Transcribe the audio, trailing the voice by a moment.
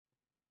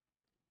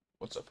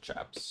What's up,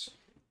 chaps?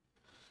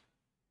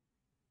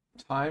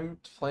 Time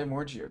to play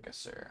more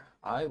Geoguessr.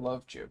 I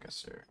love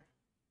Geoguessr.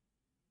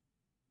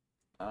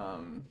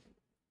 Um,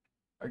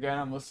 Again,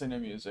 I'm listening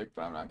to music,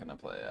 but I'm not gonna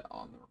play it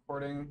on the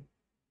recording.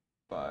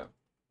 But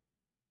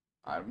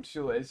I'm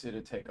too lazy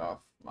to take off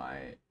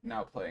my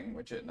now playing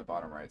widget in the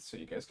bottom right, so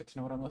you guys get to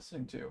know what I'm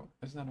listening to.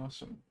 Isn't that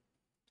awesome?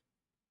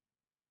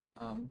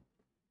 Um,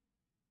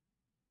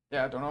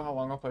 yeah, I don't know how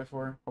long I'll play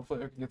for.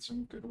 Hopefully, I can get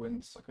some good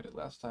wins like I did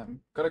last time.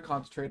 Gotta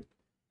concentrate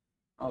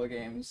on all the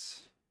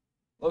games.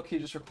 Low key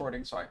just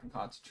recording so I can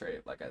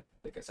concentrate, like I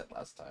think I said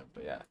last time.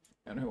 But yeah,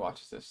 anyone who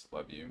watches this,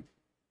 love you.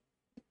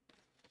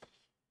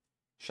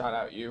 Shout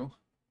out you.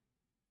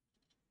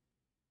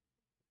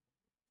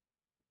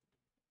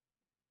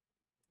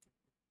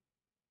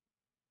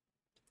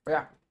 But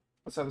yeah,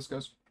 that's how this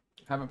goes.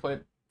 Haven't played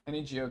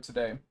any Geo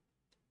today.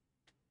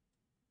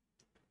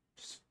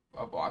 Just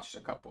I've watched a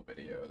couple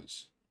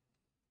videos.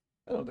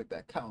 I don't think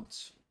that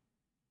counts.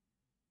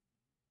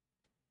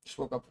 Just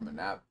woke up from a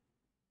nap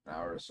an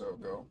hour or so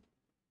ago.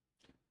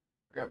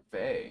 I got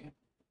Vay.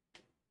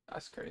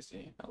 That's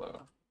crazy.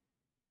 Hello.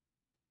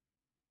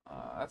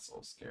 That's a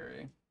little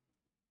scary.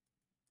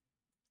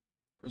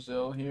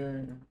 Brazil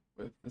here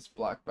with this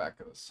black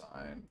back of the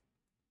sign.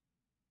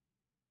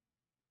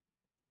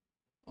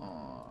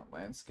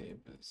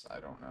 Landscape is, I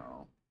don't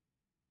know.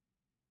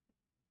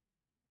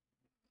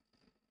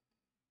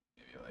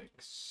 Maybe like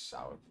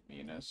South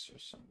Venus or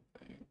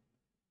something.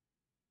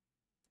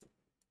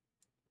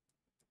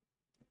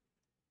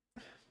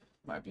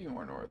 Might be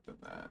more north than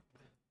that.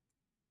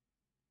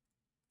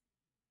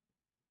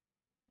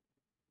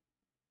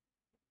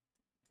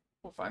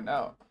 We'll find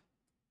out.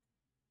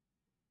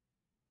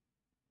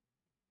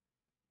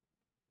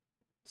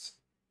 It's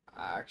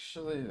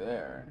actually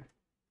there.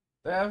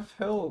 They have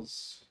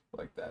hills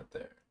like that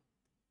there.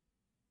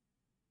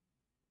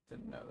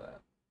 Didn't know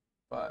that.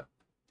 But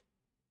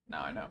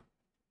now I know.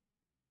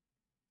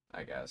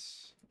 I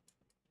guess.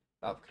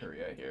 South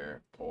Korea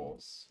here.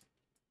 Poles.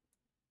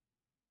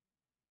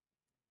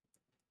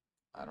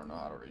 I don't know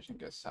how to region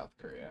guess South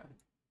Korea.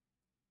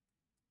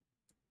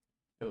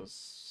 It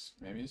was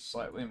maybe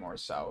slightly more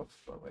south,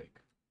 but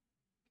like,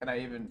 can I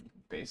even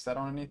base that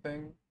on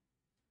anything?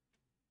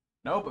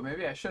 No, but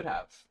maybe I should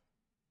have.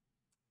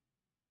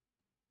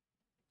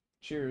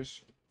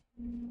 Cheers.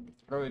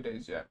 Early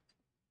days yet.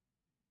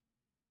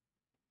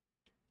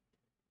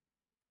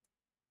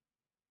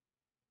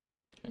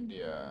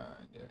 India.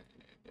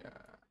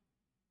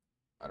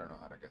 I don't know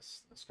how to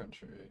guess this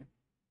country.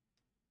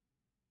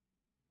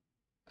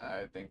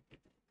 I think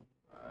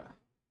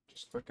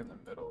just click in the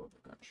middle of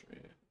the country.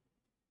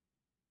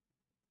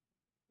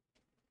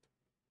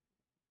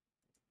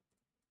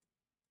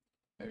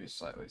 Maybe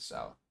slightly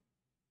south.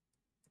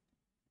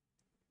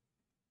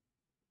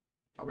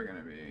 Probably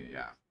gonna be,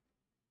 yeah,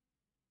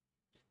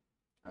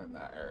 in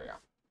that area.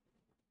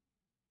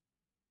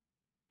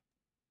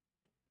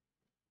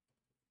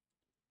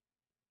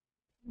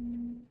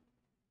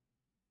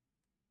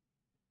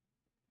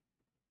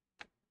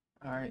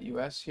 All right,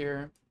 US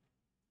here.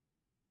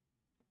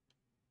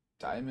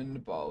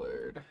 Diamond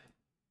Bollard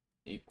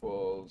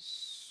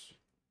equals,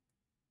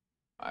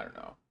 I don't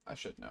know. I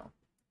should know.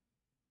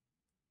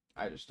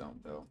 I just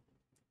don't though.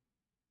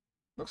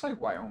 Looks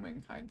like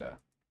Wyoming, kinda.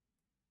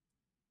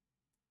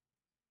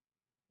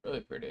 Really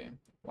pretty.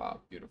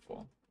 Wow,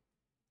 beautiful.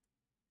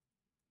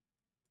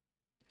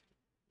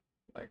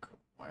 Like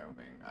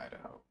Wyoming,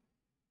 Idaho.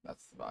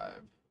 That's the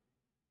vibe.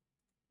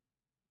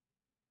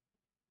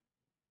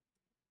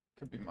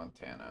 Could be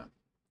Montana.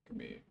 Could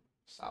be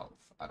South.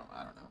 I don't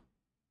know.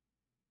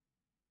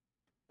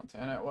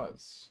 Montana it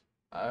was.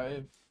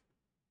 I've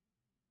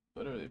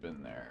literally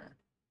been there.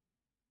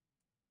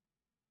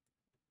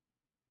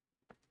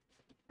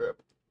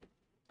 Rip.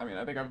 I mean,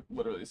 I think I've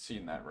literally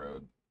seen that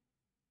road.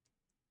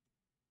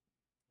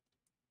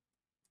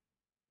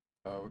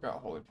 Oh, we got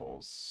holy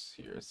poles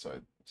here, so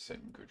I'd say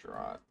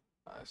Gujarat,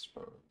 I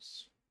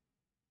suppose.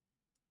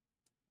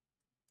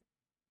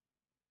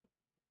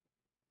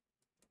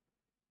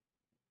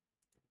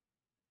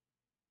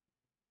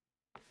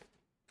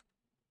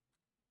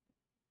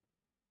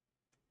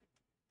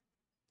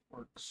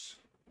 Works.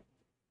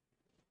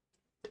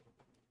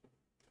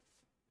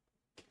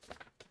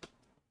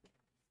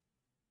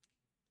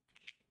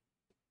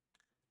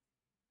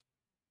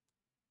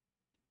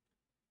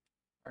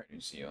 All right,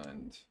 New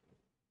Zealand.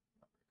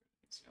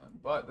 New Zealand.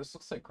 But this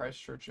looks like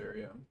Christchurch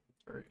area.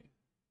 Very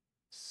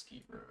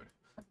ski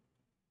road.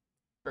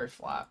 Very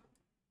flat.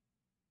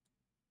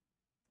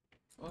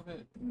 A little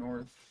bit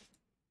north.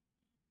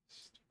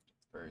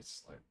 Very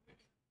slightly.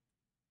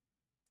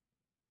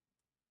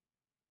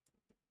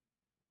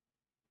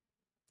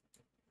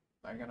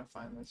 Am I gonna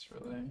find this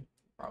really?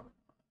 Probably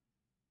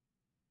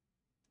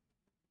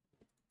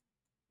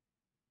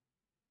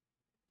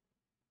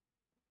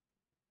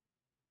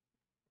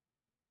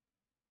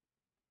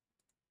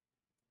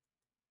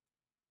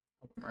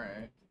not.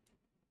 Right.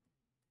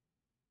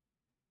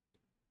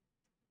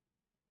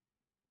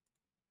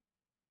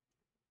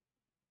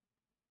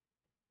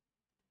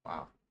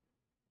 Wow.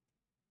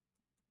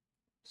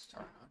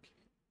 Taranaki.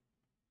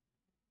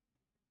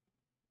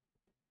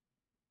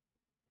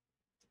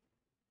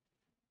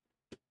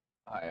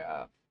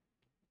 I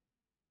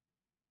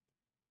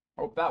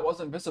hope that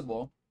wasn't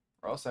visible,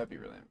 or else that'd be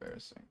really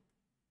embarrassing.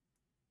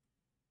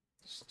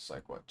 This looks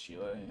like what,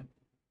 Chile?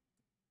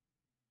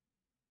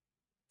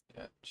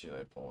 Yeah,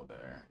 Chile pulled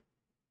there.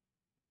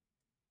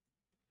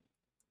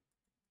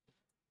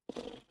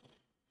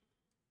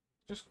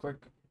 Just click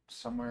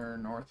somewhere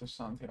north of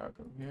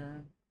Santiago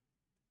here.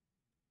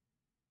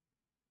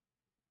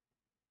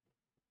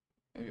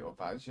 Maybe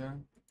Ovaja?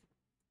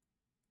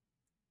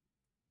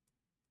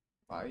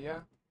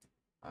 Vaya?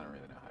 I don't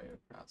really know how you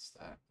pronounce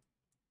that.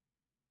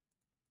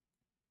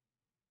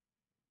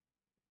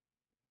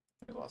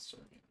 Maybe lost it.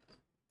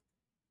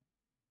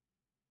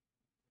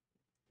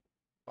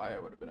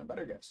 Vaya would have been a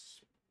better guess.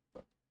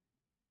 But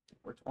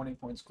we're 20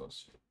 points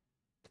closer.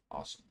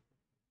 Awesome.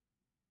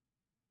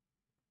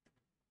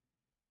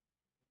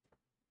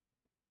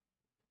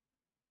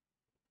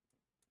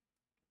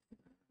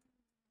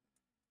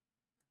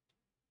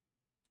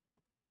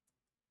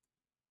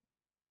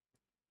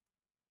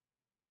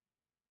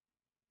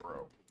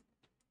 Bro.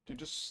 Dude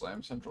just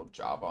slam central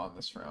Java on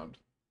this round.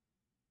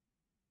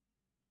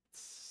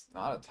 It's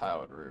not a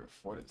tiled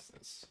roof. What is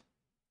this?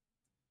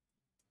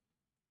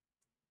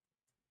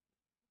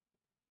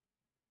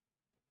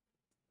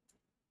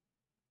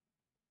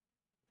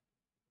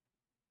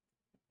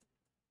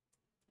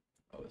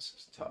 Oh, this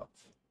is tough.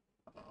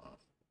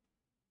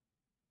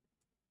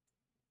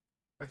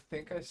 I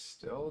think I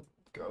still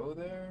go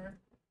there,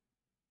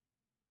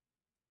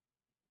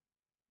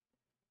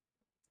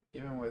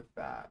 even with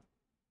that.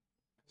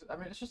 I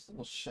mean, it's just a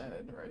little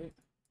shed, right?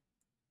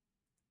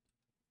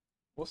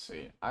 We'll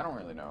see. I don't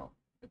really know.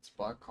 It's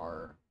black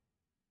car,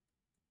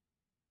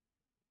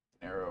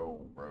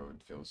 narrow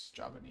road, feels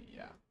Javanese.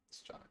 Yeah,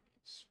 it's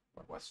Javanese,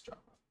 but West Java.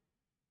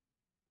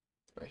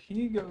 But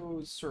he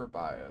goes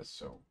Surabaya,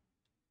 so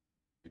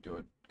we do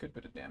a good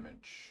bit of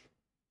damage.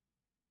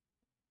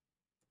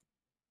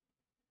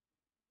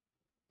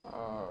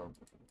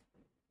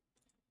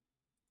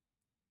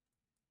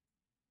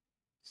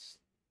 It's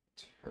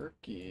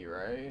Turkey,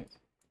 right?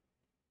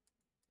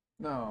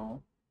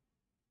 No.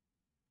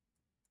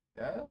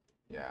 Yeah?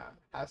 Yeah,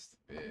 has to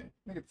be. I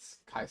think it's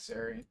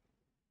Kayseri.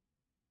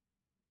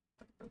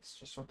 That's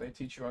just what they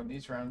teach you on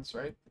these rounds,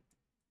 right?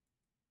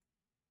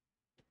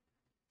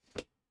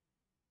 But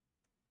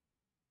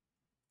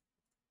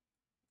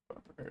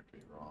I'm prepared to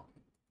be wrong.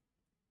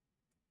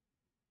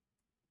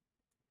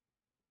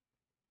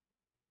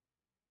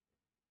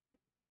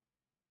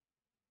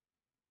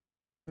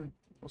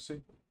 We'll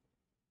see.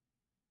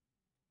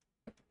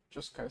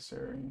 Just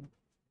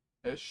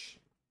Kayseri-ish.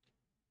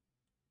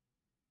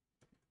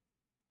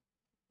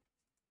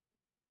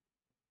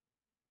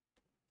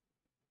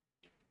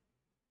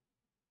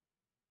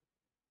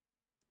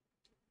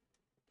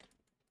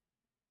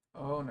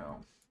 Oh no.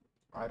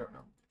 I don't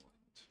know.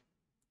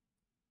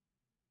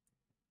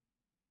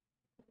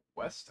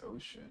 West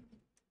Ocean.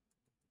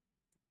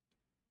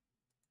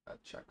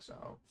 That checks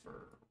out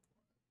for.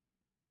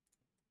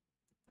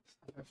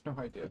 I have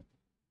no idea.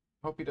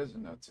 Hope he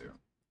doesn't know too.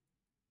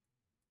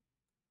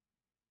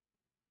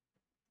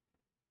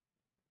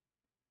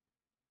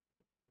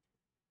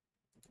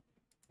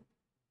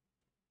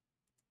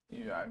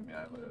 Yeah, I mean,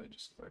 I literally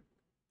just click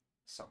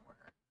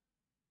somewhere.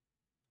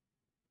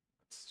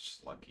 It's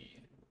just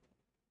lucky.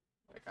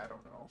 Like, I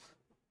don't know.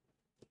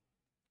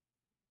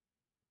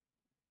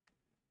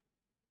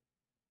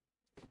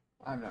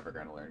 I'm never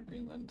gonna learn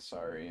Greenland,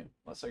 sorry.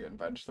 Unless I get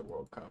invited to the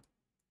World Cup.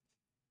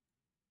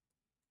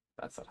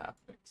 That's not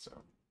happening,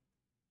 so.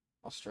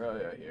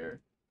 Australia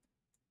here.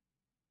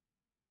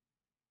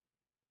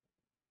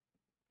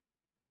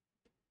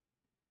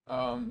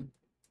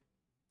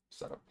 Is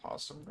that a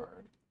possum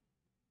guard?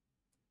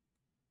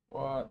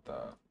 What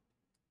the?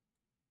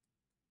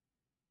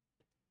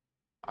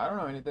 I don't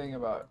know anything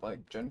about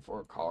like Gen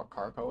 4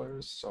 car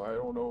colors, so I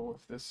don't know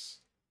if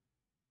this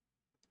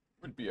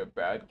would be a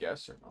bad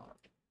guess or not.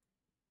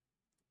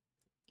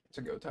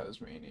 To go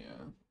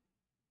Tasmania.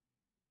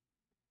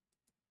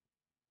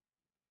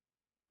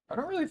 I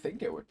don't really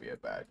think it would be a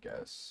bad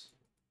guess,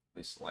 at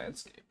least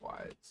landscape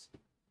wise.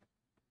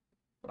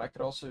 But I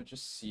could also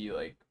just see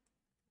like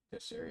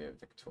this area of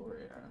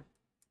Victoria.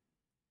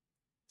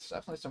 It's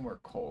definitely somewhere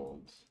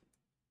cold-ish.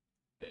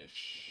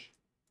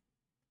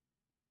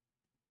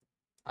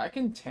 I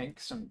can tank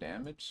some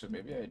damage, so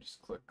maybe I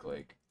just click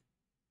like,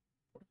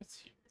 what if it's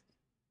here?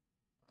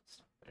 It's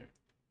not there.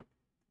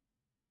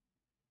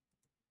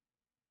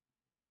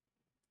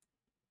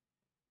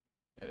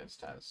 It is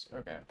Taz.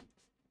 Okay.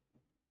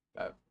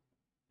 That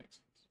makes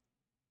sense.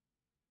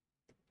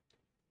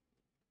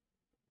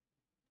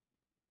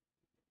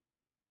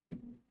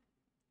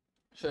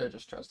 Should have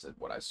just trusted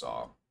what I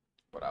saw,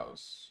 but I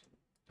was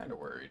kind of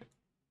worried.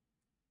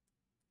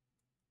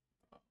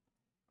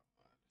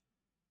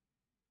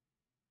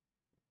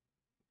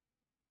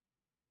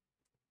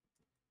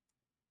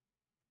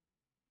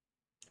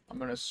 I'm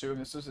gonna assume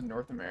this is a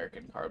North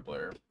American card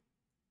player.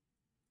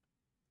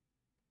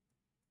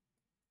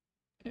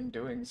 In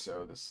doing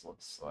so, this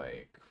looks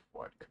like,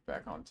 what,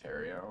 Quebec,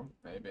 Ontario,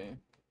 maybe?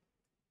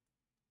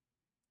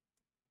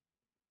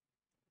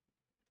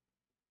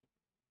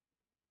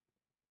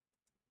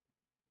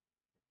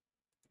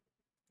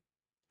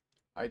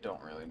 I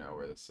don't really know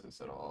where this is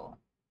at all.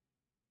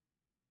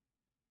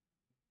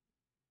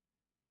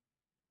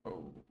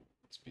 Oh,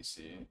 it's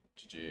BC.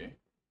 GG.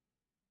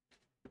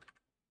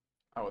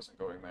 I wasn't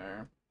going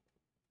there.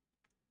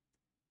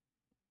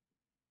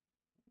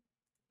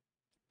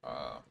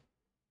 Uh,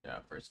 yeah,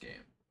 first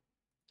game.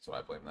 That's what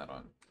I blame that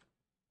on.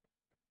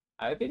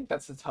 I think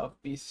that's a tough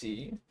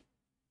BC.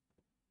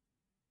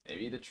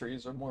 Maybe the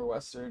trees are more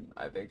western.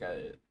 I think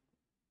I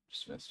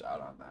just missed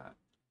out on that.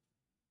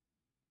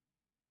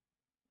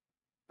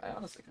 I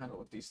honestly kind of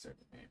looked eastern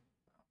to me.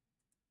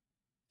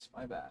 It's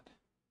my bad.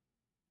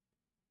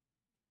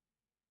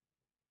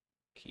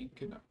 Keith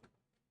Canuck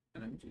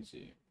and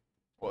MGZ.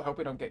 Well, I hope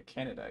we don't get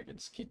Canada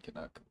against Keith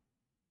Canuck.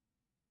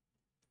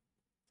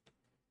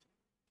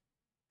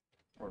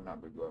 Or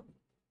Nabugua.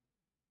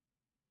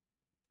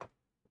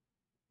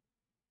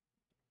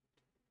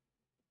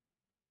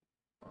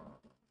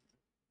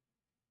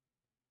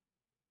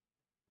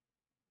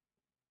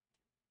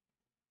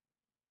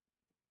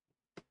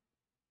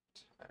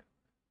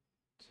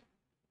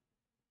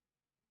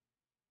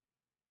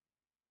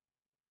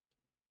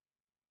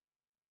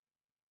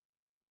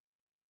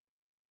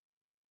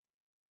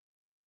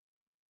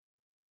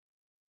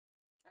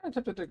 I'm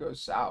tempted to go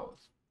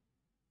south.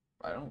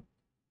 I don't.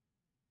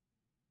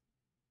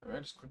 Maybe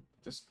I just click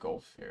this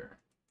Gulf here.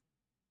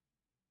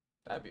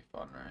 That'd be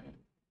fun, right?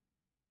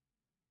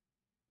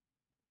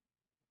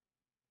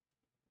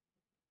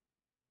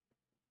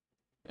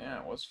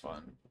 Yeah, it was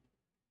fun.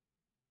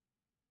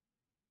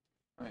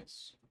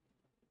 Nice.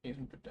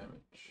 800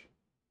 damage.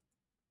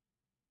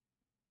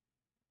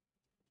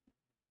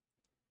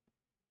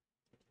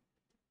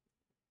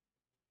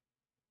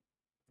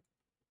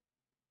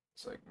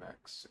 It's like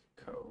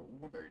Mexico,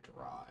 very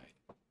dry.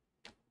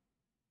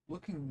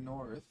 Looking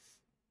north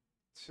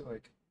to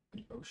like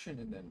an ocean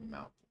and then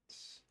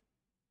mountains.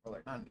 Or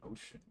like not an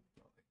ocean,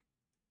 but like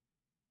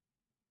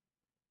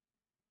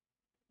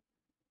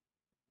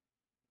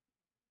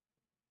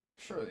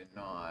surely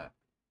not,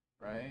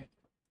 right?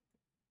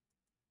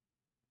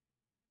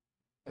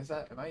 Is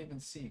that am I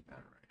even seeing that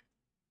right?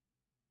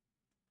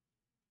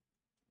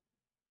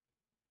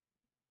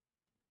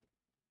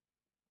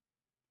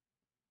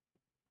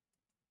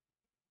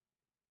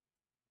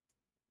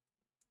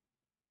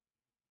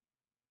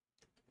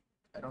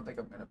 I don't think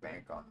I'm gonna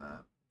bank on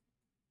that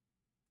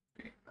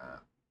being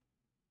that.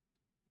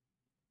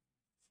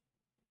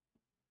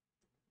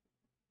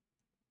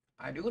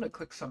 I do want to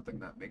click something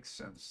that makes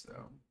sense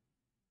though.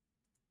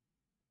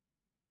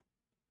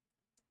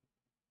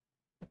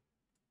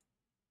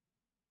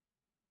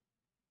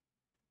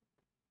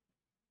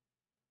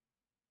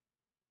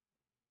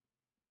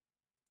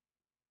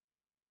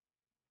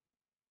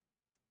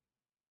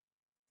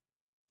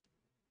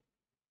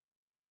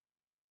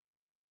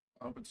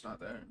 Oh, it's not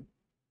there.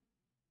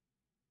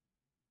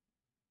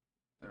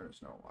 There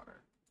is no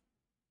water.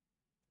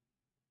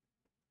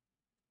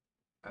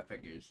 That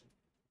figures.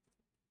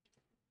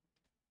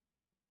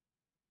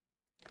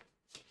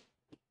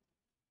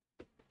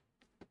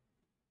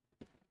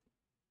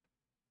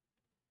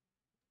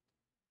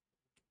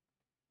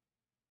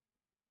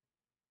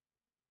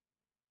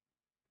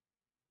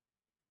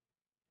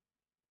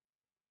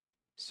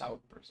 South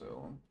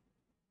Brazil.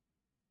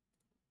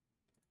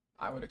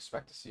 I would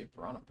expect to see a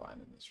piranha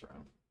pine in this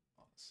round,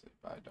 honestly,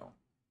 but I don't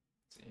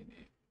see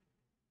any.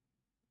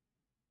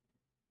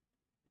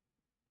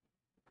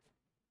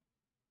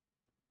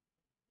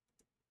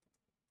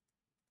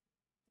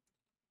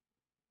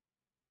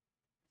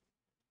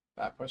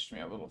 That pushed me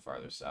a little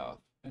farther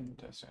south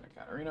into Santa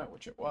Catarina,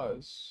 which it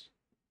was.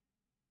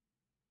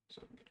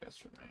 So good guess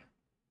for me.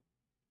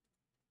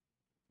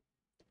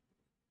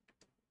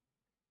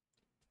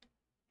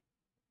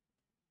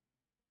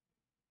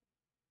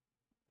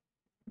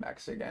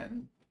 Max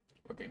again,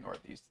 looking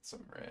northeast at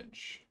some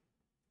ridge.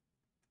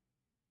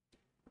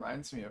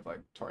 Reminds me of like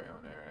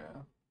Torreon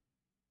area.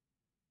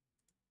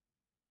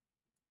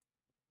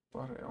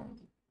 Torreon.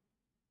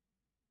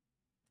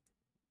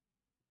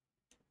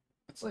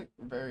 It's like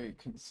very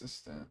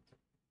consistent.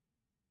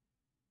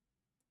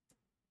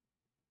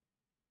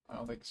 I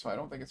don't think so. I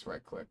don't think it's where I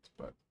clicked,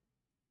 but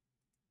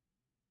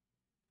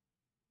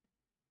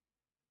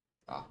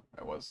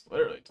it was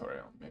literally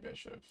Torreon. Maybe I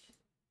should have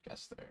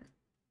guessed there.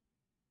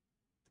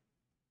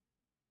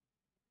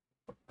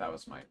 But that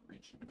was my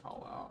region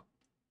call out.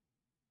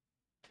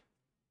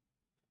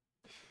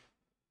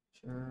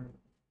 Sure.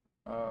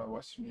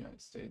 Western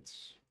United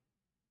States.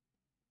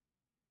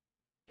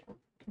 Or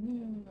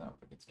Canada. I don't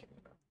think it's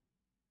Canada.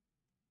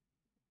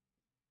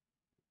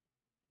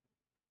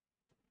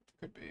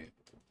 Could be.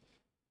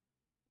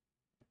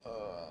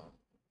 Uh,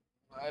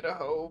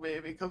 Idaho,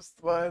 maybe comes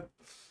to mind.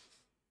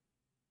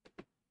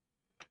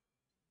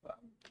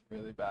 I'm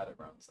really bad at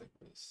rounds like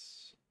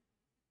this.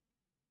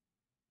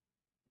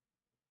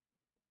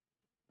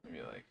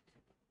 Maybe like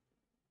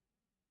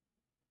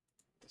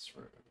the this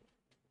road.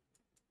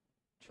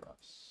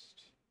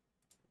 Trust.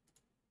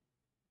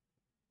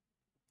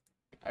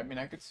 I mean,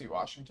 I could see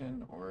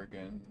Washington,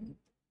 Oregon.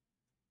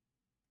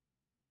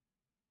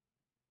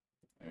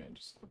 I mean,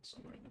 just put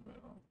somewhere in the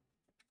middle.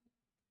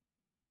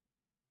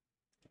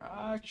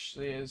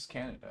 Actually, is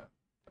Canada.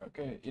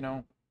 Okay,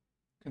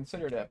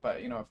 consider that. But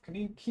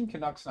if King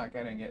Canuck's not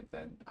getting it,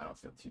 then I don't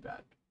feel too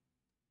bad.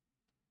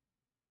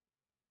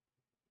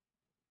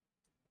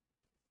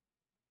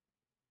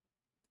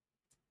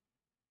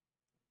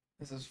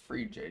 This is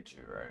free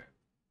Jeju, right?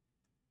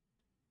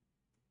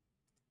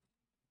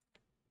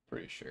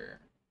 Pretty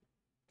sure.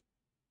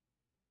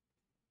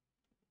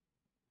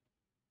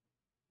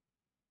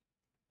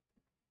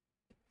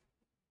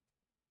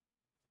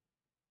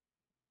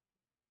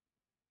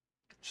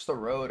 Just the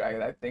road,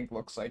 I think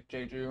looks like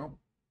Jeju.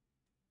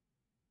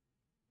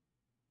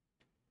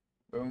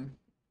 Boom.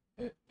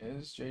 It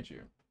is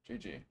Jeju.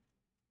 GG.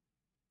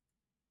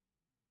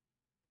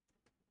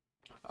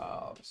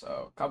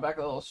 So come back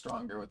a little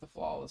stronger with the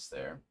flawless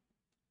there.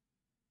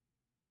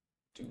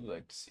 Do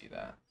like to see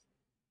that.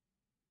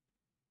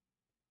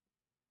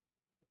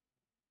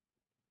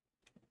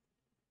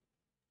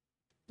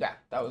 Yeah,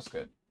 that was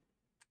good.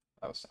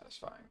 That was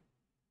satisfying.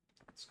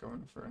 Let's go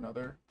in for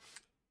another.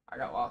 I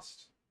got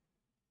lost.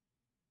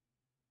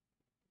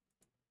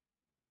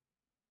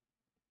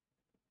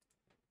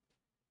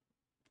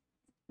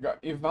 We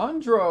got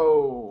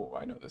Evandro.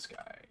 I know this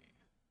guy.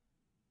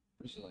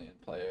 Brazilian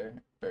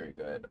player. Very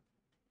good.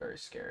 Very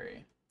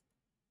scary.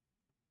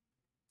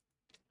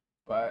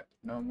 But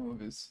no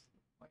move is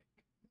like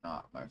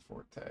not my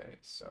forte,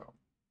 so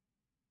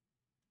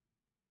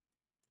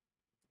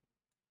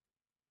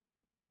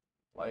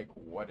like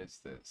what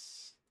is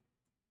this?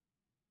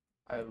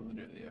 I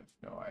literally have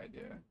no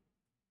idea.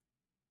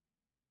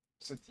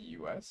 Is it the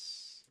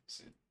US?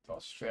 Is it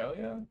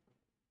Australia?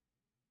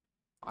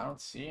 I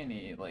don't see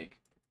any like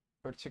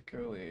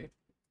particularly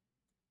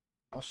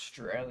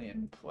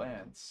Australian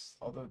plants,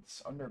 although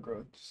this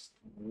undergrowth just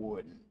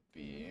wouldn't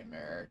be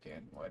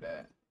American, would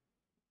it?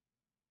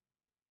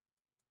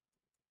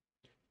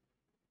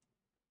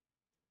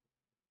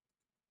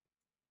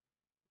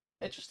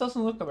 It just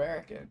doesn't look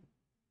American.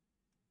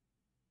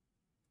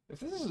 If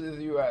this is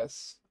the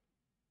US,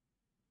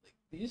 like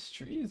these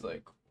trees,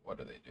 like what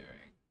are they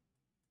doing?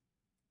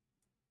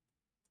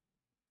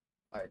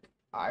 Like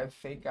I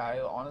think I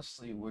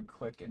honestly would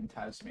click in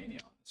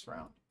Tasmania on this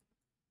round.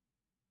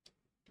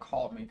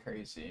 Call me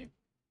crazy.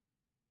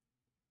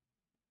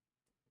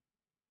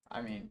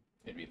 I mean,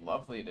 it'd be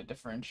lovely to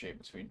differentiate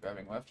between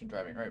driving left and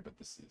driving right, but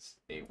this is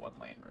a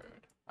one-lane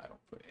road. I don't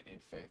put any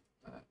faith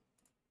in that.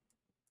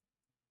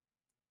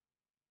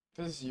 If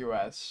this is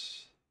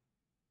US,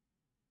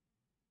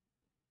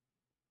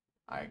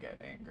 I get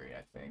angry,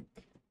 I think.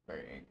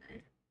 Very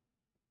angry.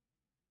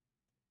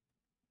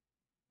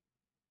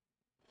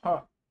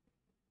 Huh.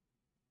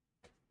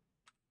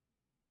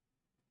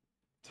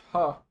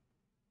 Huh.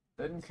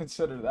 Didn't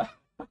consider that.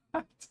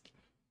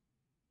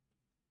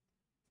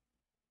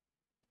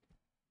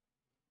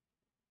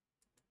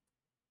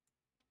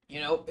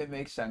 It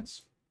makes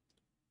sense.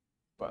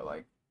 But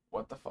like,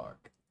 what the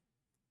fuck?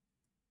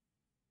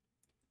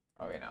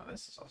 Okay, now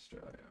this is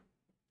Australia.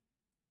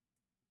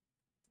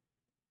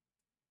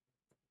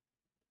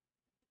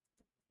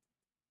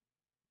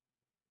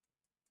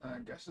 I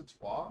guess it's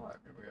law. I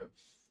mean, we have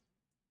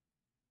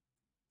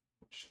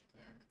shit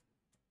there.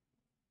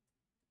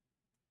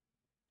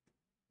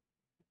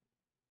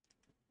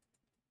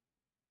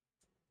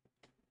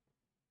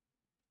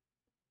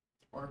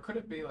 Or could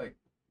it be like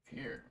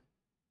here?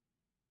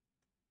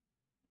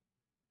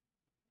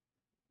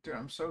 Dude,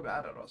 I'm so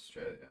bad at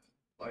Australia.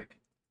 Like,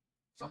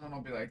 someone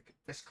will be like,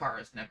 this car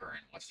is never in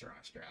Western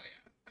Australia.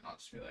 And I'll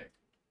just be like,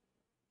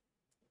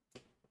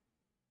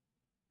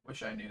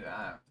 wish I knew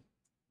that.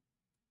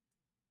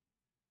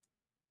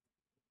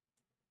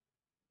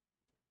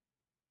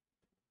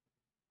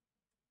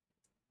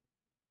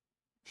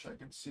 Wish I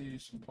could see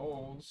some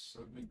polls.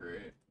 That'd be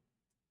great.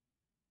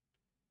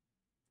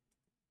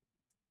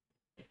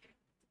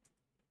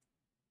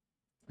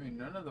 I mean,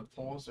 none of the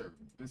polls are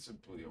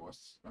visibly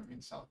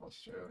South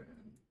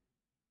Australian.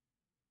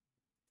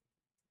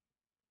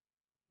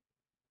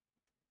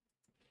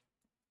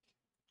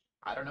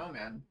 I don't know,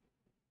 man.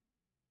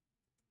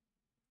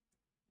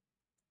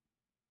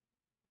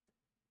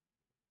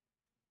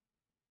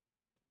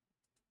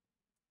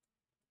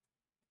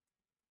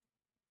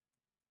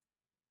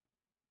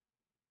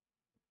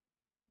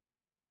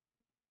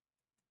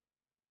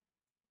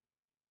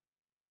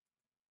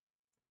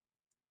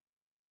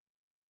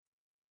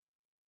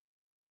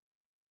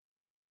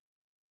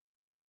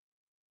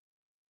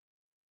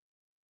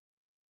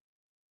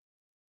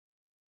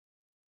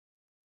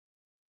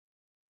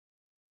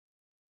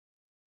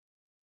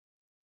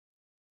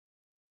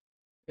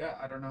 Yeah,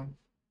 I don't know.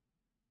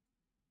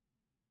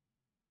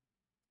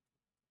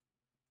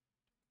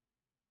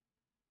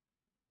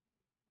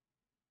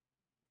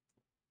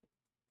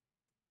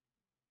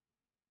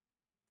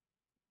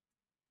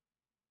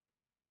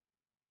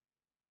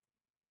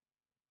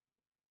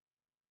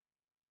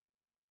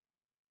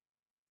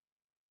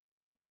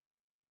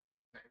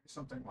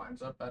 something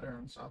lines up better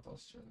in South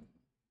Australia.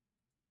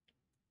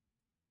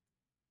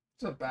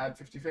 It's a bad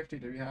 50-50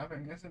 to be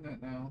having, isn't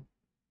it now?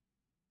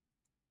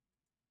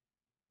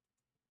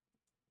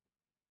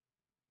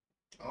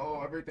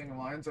 Oh, everything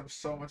lines up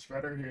so much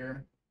better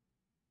here.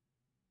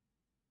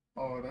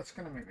 Oh, that's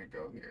gonna make me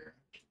go here.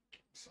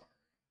 Sorry.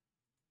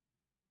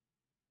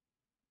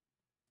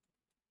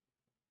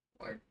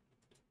 Like,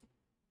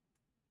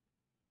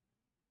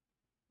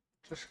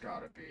 just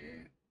gotta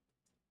be.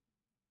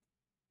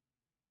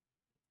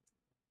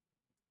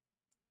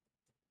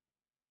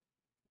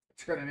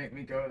 It's gonna make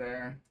me go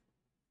there.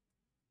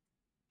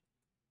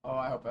 Oh,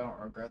 I hope I don't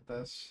regret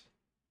this.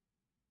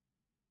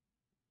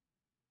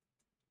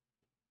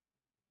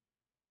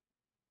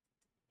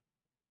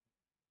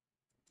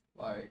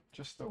 Like,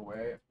 just the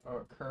way it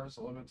curves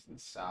a little bit to the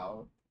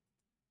south.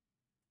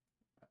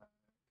 I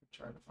could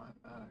try to find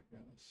that, I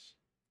guess.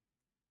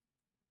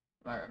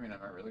 I mean, am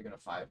I really gonna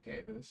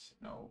 5K this?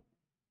 No.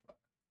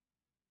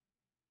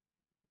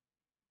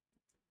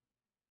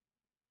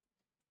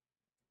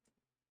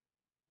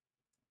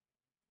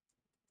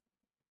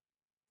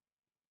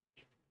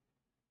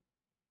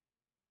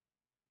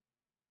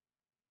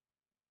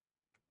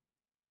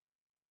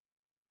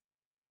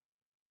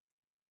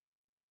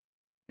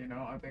 You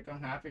know, I think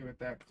I'm happy with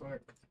that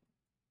click.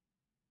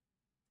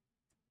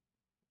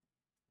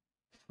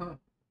 Huh.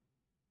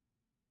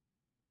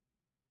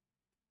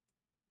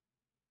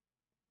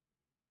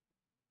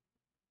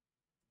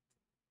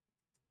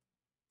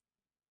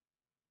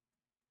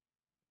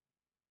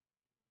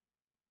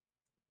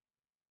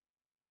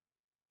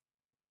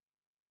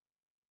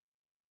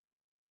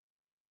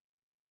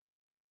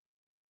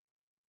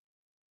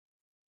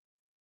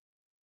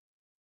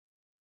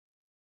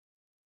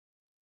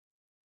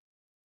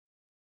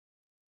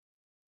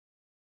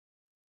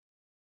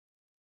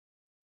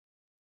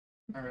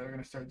 I'm really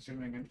gonna start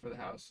zooming in for the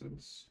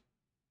houses.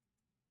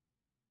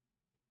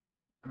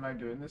 Am I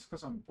doing this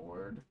because I'm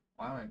bored?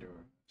 Why am I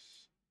doing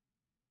this?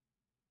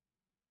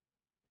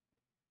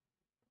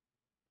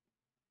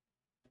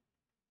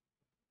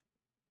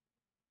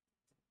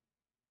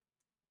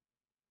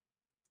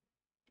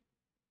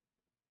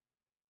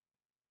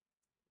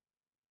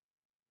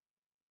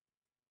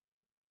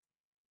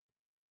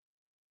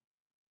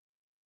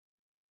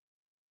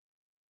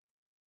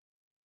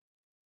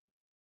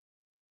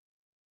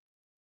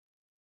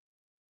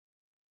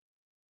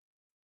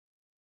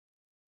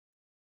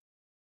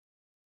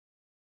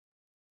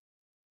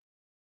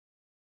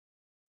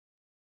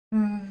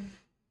 Hmm.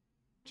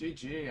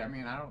 GG. I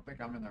mean, I don't think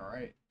I'm in the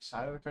right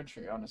side of the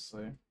country,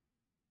 honestly.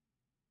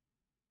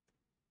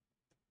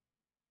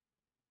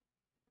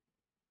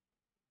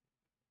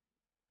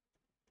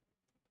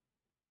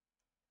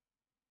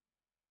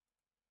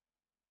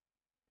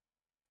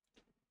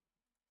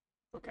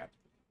 Okay.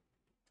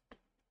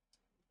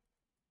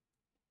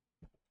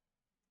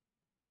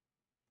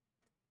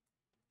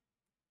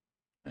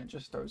 And it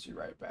just throws you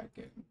right back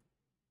in.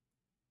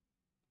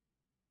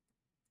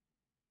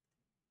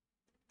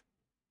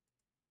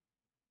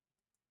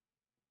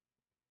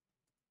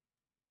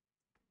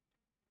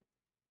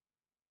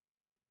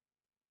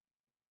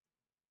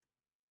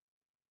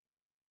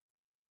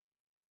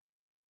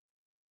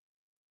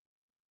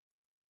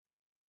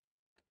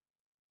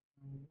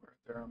 Where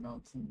there are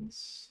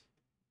mountains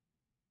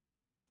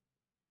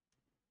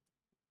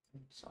in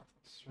South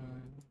Australia.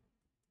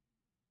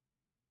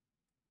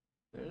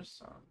 There's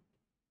some.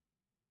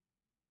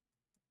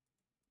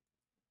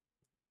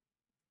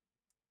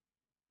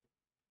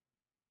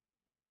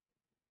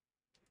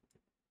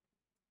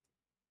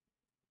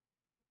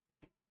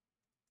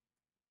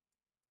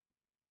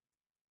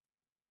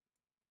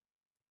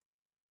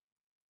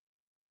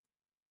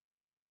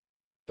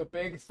 The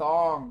big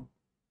thong.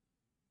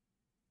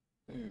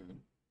 Dude,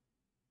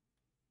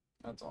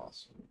 that's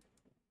awesome.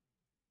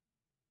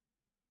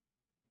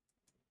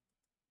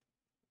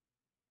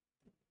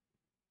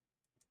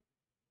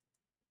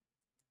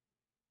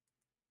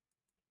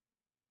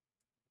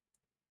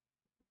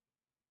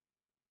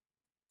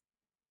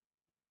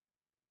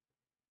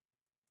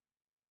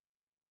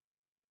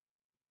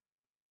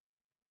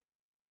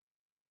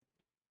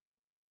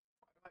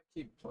 I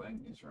keep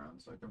playing these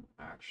rounds like I'm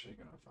actually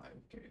gonna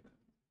 5K them.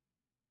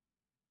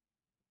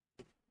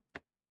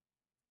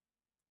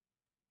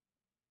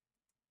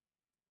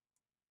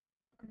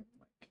 I mean,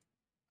 like,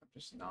 I'm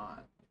just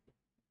not.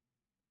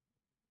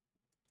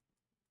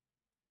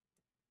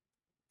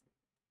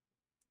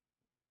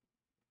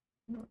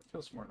 You know, it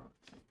feels more not.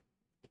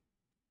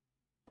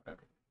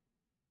 Whatever.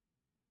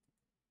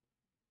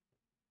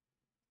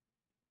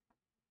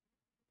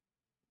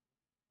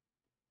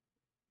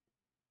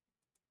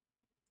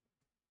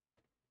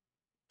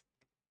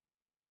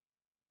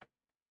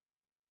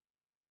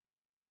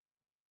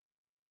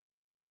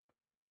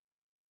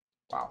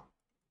 Wow.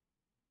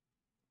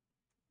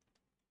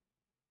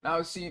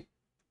 Now, see,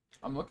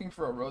 I'm looking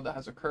for a road that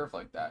has a curve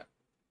like that.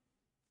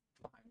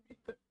 Behind me.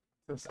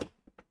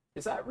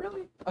 Is that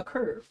really a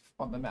curve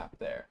on the map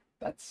there?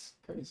 That's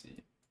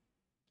crazy.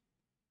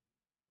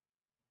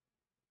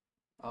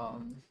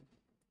 Um,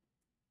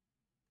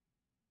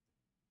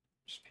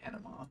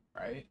 Panama,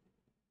 right?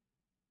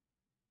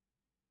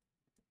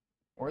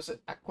 Or is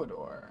it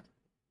Ecuador?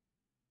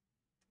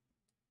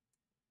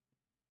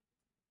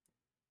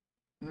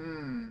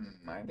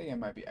 I think it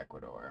might be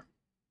Ecuador.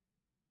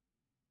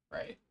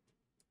 Right.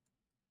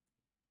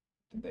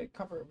 Did they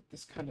cover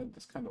this kind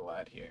of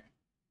lad here?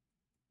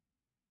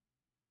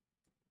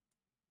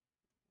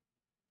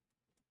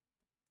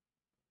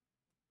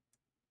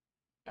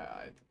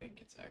 I think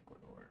it's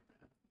Ecuador,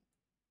 man.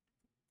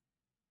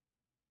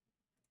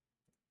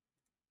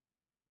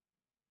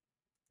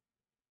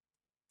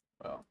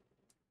 Well,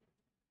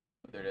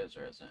 whether it is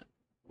or isn't,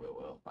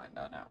 we'll find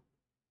out now.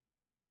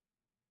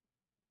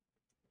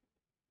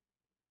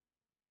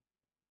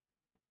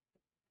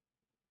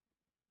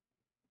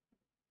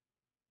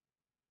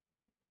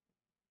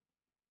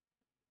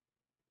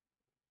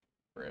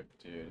 Rip,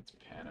 dude, it's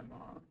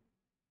Panama.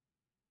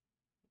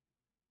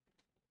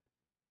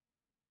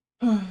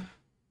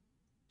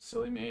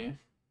 Silly me.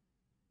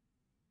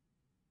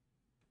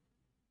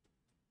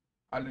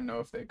 I didn't know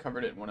if they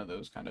covered it in one of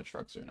those kind of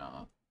trucks or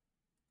not.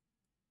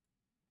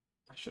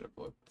 I should have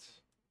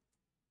looked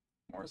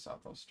more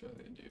South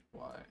Australia, dude.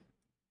 Why?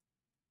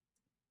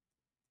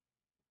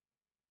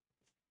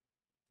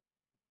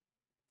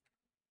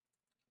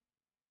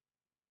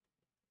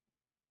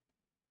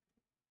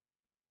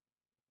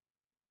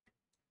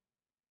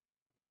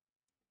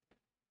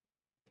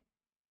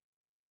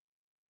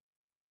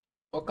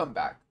 We'll come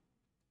back.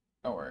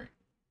 Don't worry.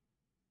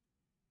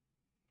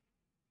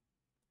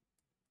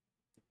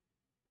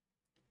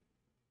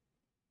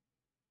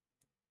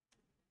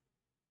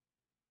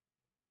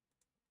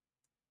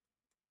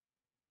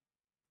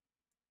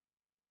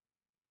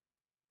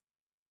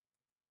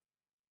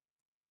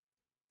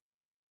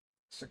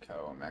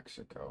 Mexico,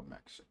 Mexico,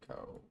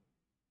 Mexico.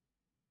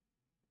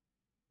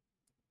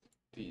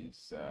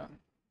 These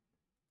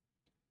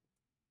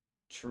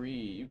tree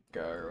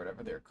yucca or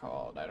whatever they're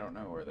called. I don't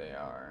know where they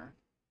are.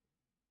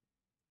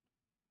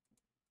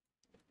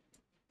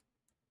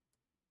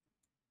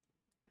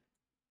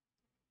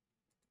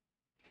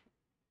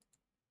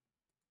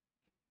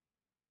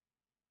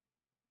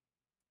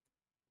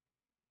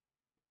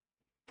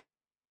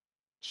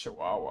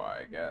 Chihuahua,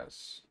 I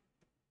guess.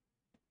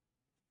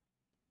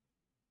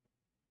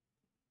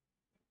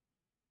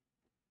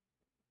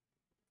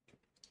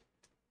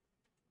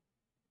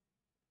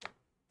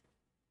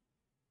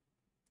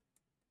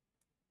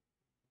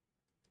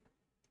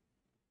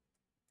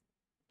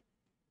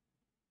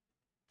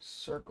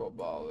 Circle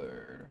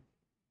baller.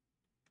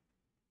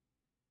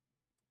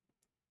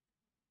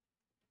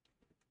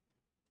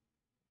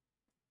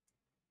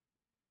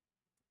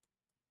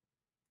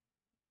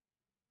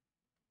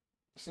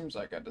 Seems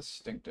like a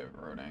distinctive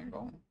road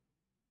angle.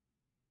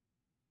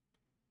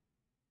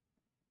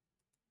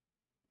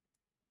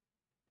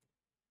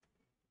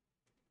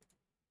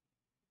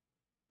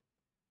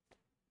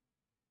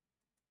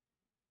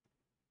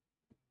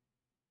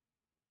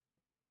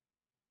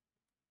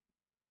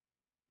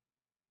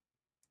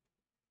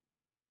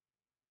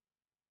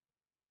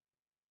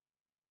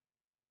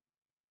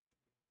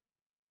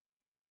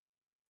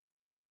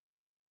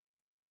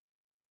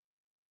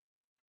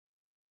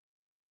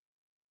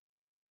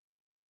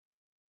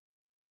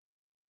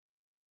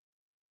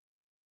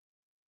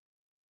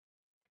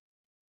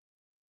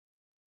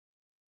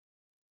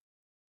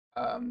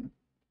 Um,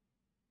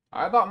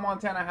 I thought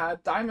Montana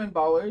had diamond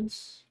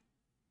bollards.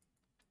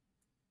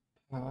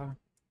 Uh,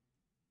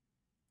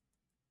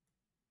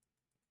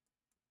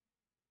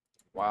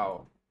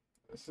 wow.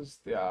 This is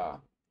the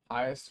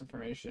highest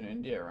information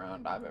India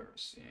round I've ever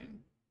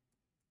seen.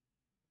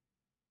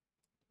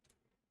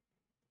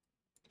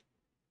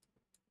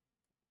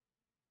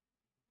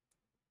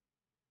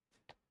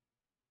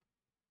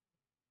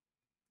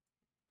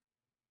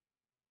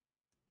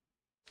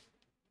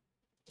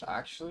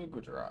 Actually,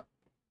 Gujarat.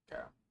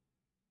 Okay.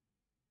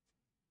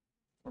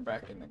 We're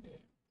back in the game.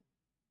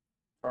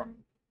 From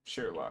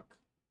sheer luck.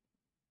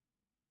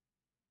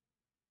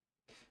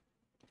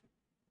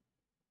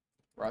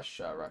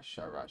 Russia,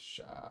 Russia,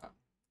 Russia.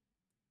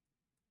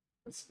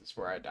 This is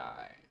where I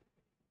die.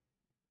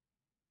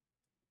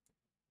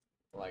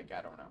 Like,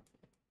 I don't know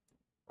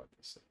what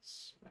this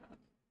is, man.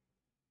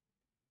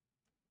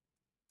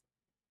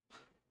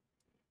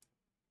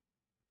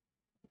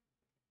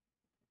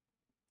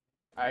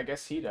 I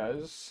guess he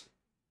does.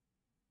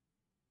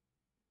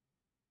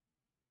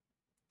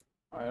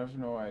 I have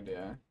no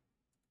idea.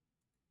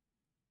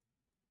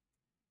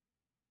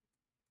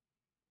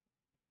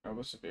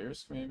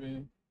 Novosibirsk,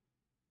 maybe?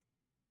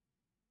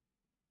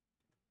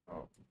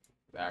 Oh,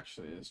 it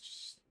actually is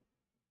just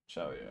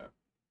Chelia.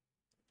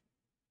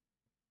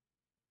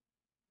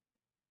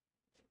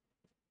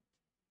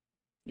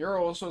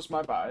 Urals was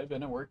my vibe,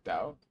 and it worked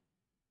out.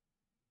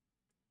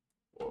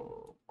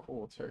 Whoa,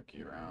 cool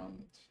turkey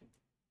round.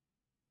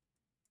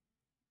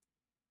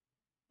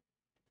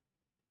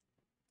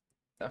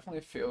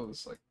 Definitely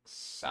feels like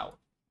south,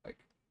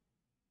 like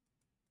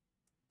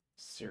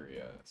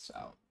Syria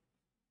south.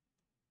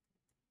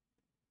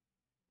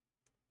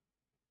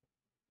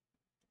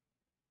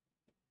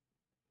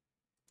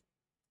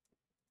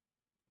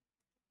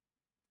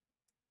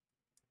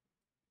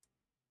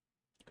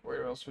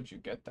 else would you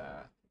get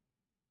that?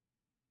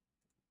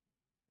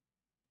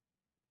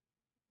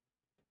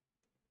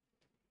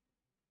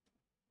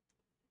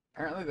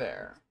 Apparently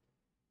there.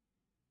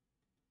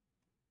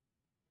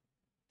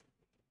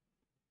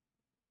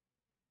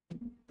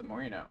 The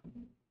more you know.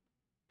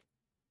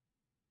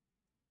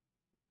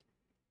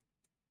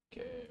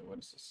 Okay, what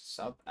is this?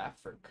 South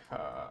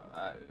Africa.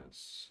 That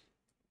is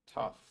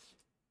tough.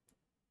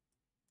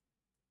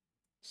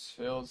 This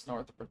feels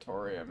north of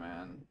Pretoria,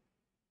 man.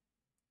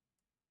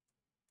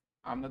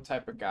 I'm the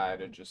type of guy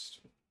to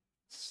just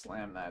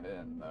slam that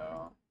in,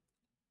 though.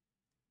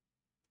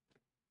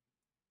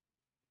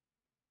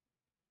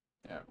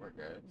 Yeah, we're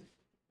good.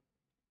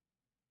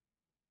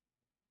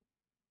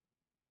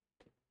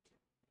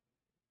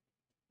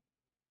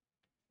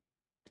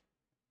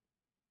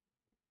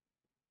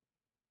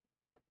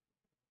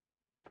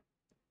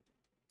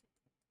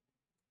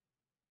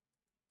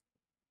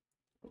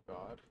 Oh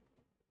God.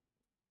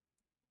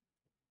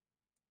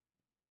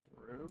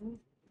 Peru?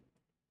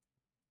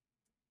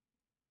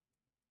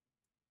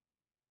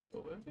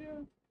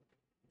 Bolivia?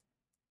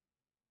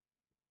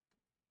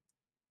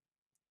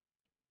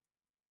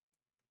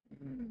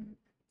 Hmm.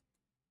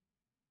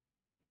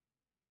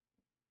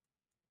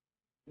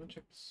 Let me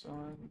check the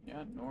sun.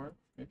 Yeah, north.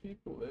 Maybe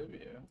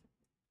Bolivia.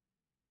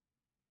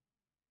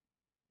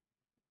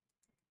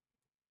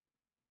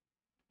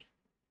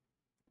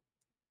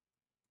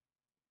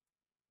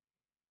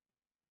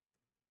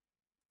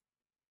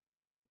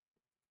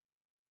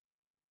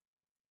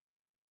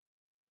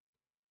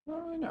 I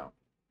don't really know.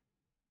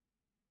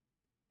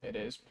 It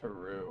is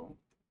Peru,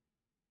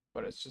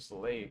 but it's just a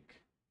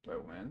lake. Do I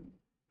win?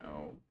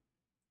 No.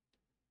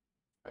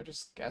 I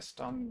just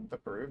guessed on the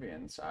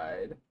Peruvian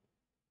side.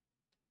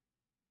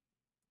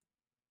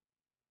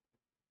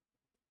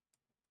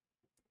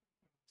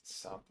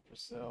 South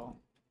Brazil.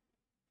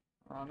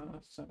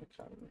 Piranha, Santa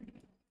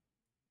Catarina.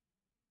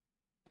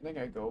 I think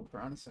I go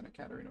Piranha, Santa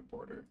Catarina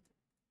border.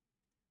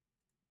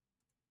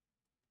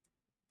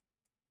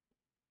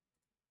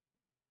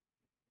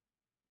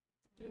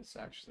 It's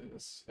actually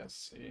this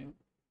SC,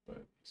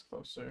 but it's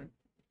closer.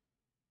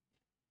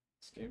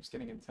 This game's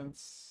getting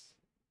intense.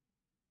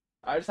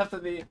 I just have to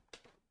be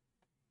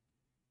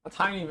a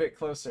tiny bit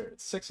closer.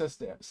 It's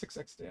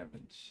 6x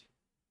damage.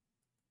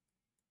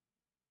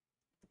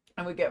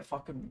 And we get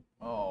fucking.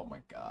 Oh my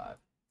god.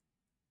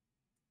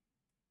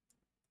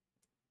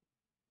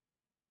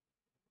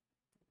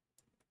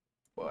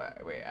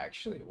 What? Wait,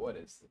 actually, what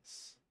is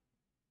this?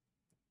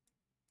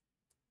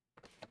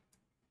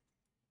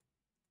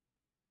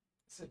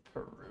 Is it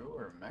Peru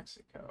or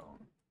Mexico?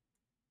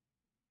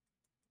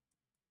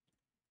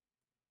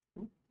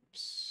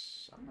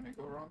 Oops. I'm gonna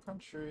go wrong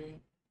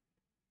country.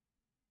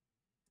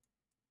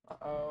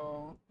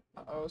 Uh-oh.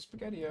 Uh-oh,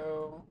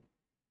 Spaghetti-O.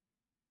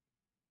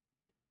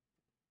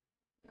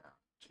 Yeah,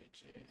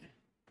 GG.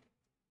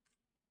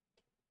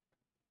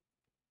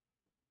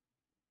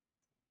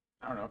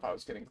 I don't know if I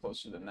was getting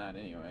closer than that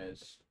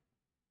anyways.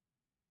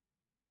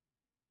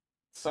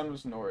 Sun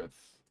was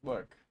north.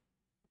 Look.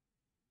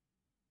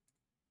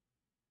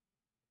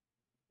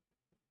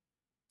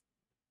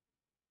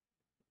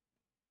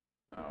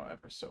 Oh,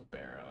 ever so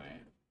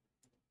barely.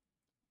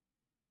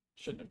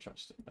 Shouldn't have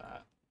trusted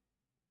that.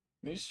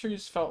 These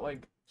trees felt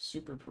like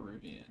super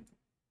Peruvian.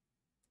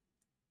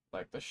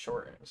 Like the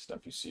short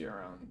stuff you see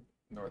around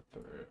North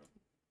Peru.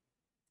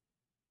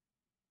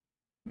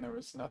 And there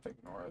was nothing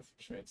north,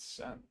 which made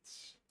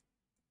sense.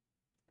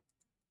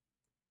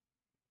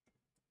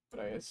 But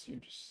I guess you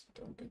just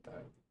don't get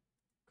that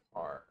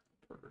car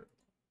in Peru.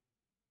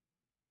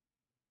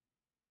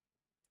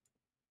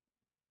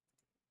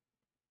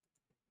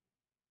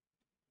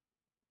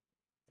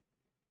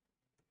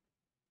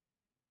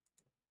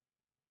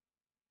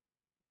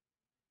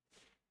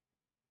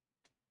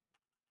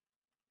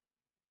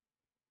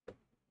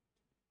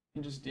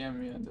 You just DM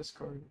me on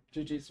Discord.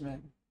 GG's,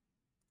 man.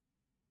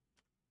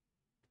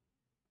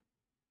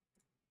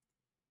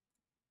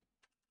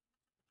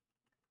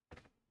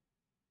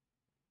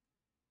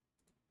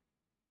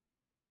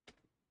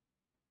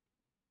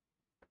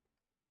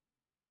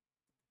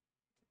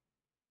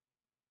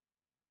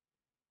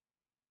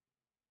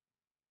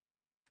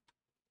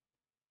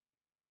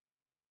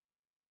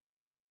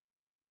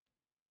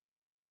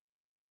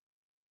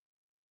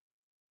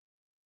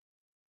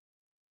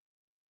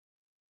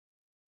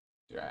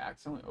 Dude, I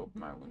accidentally opened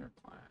my lunar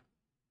client.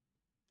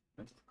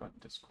 Let's click on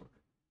Discord.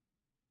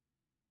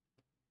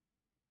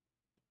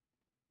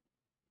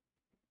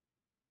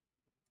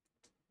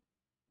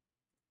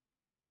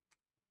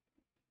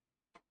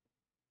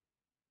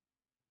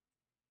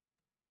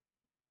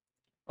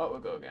 Oh, we'll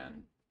go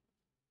again.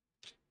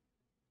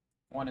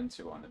 1 and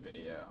 2 on the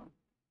video.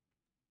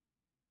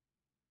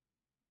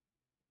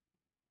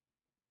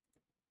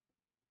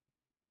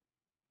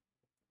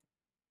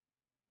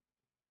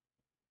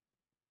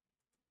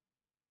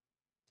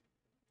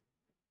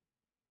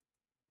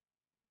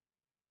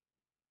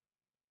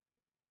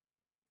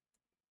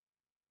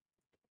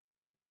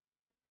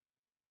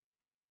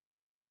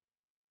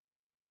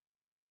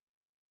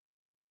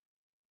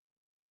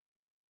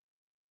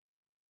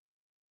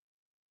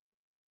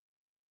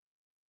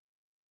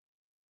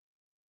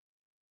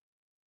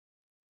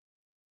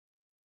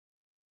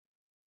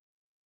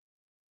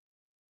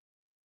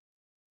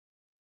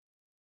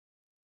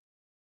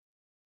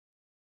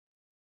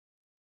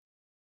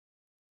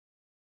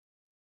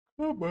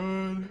 Oh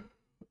man,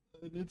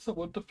 I need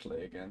someone to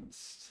play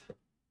against.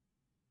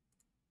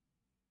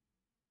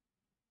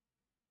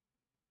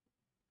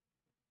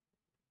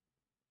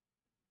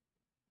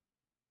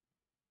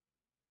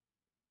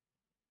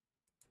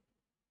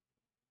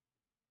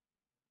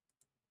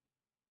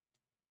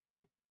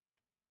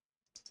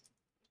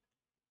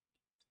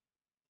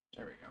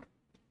 There we go.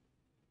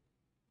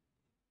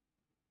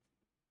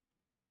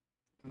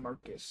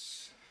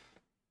 Marcus.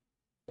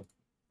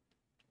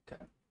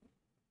 Okay.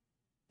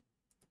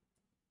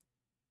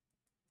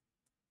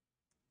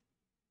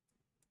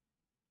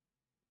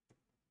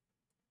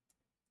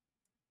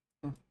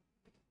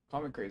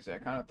 Call me crazy. I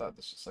kind of thought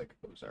this was like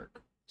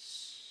Ozark,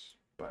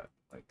 but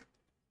like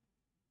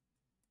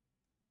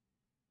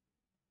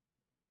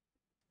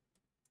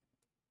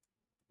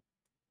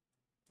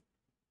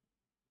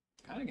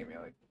kind of gave me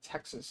like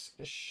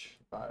Texas-ish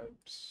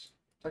vibes.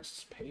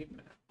 Texas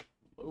pavement,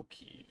 low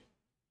key,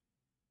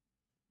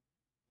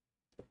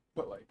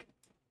 but like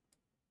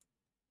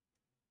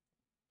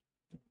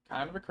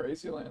kind of a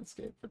crazy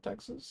landscape for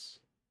Texas.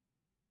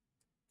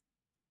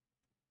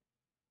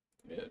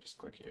 Yeah, just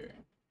click here.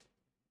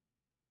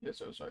 Yes,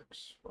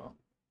 Ozarks. Well,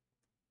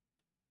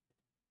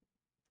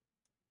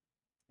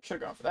 should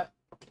have gone for that,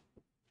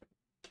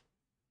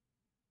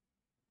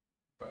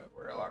 but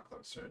we're a lot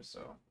closer.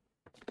 So,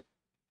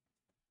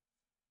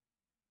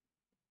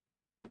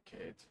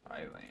 okay,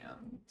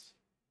 Thailand.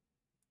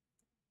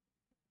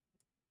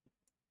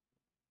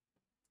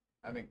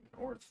 I think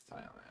North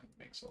Thailand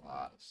makes a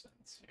lot of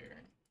sense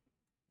here.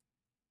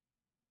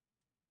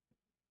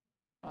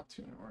 Not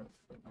too north,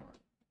 but north.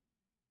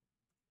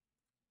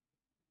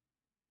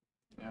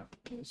 Yeah,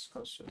 it's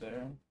closer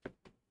there.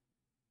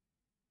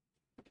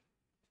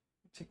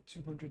 Take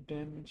 200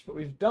 damage, but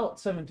we've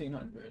dealt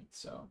 1700,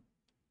 so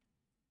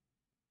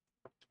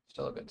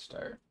still a good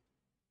start.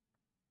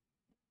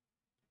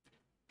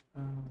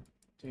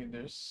 Dude,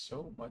 there's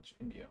so much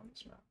India on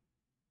this map.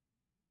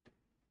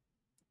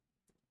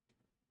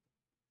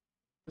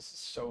 This is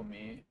so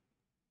me.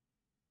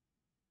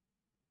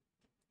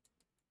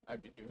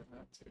 I'd be doing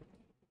that too.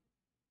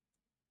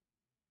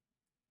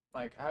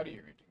 Like, how do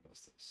you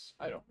reduce this?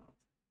 I don't know.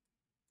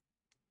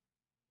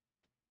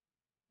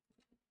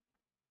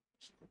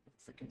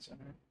 Freaking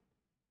center.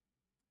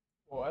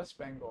 Well, West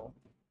Bengal.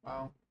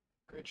 Wow.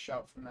 Great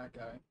shout from that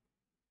guy.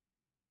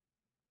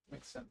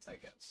 Makes sense, I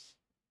guess.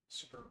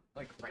 Super,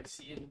 like,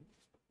 ricey and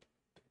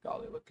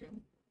golly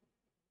looking.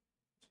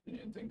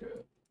 Didn't think of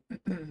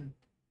it.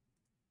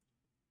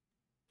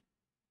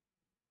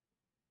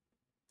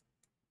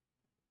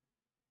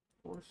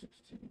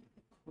 416.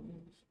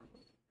 Queens.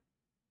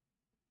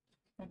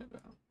 Kind of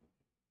a.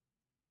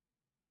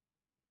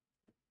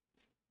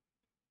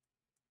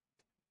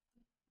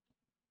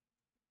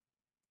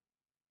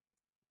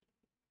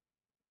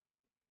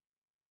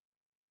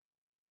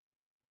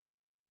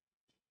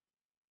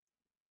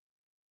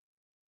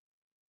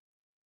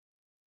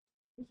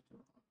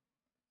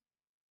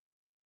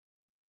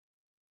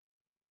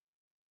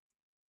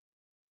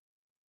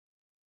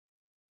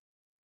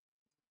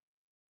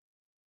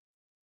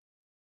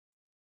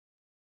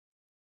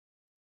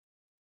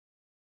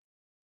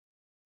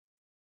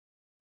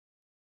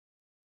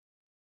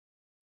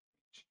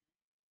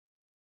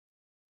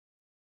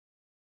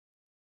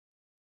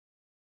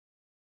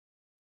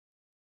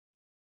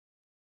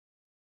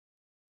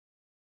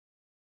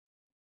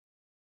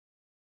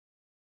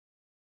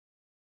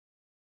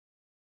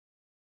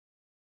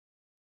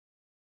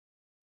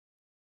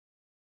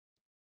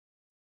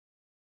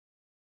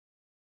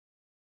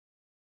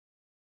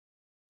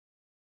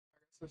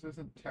 This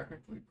isn't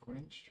technically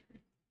Queen Street.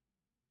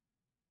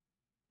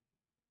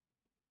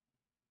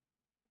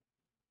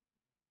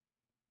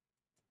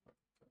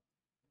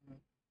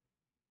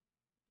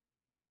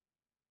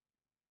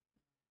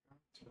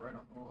 It's right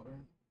on the water.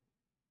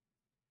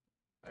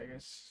 I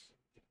guess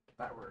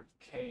that word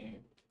K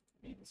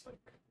means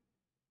like,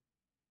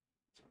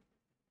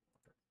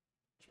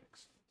 which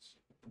makes sense.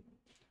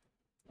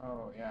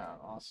 Oh yeah,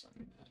 awesome,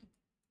 man.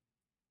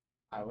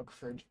 I look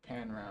for a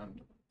Japan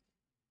round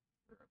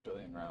for a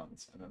billion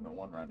rounds, and then the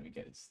one round we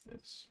get is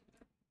this.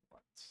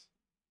 What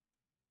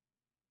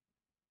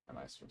am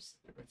I supposed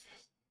to do with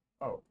this?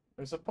 Oh,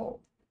 there's a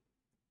poll.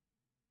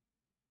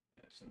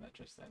 Isn't that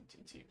just the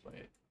NTT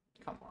plate?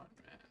 Come on,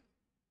 man.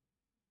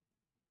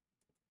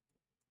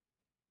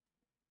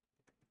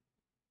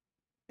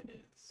 It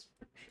is,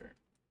 for sure.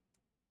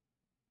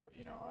 But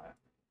you know what?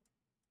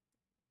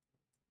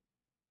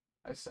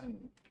 I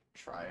send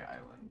Tri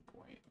Island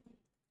Point.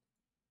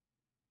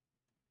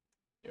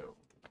 Yo.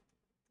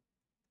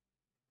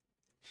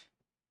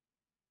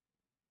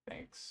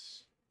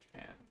 Thanks,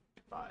 Japan.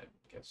 5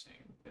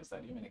 guessing. Is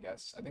that even a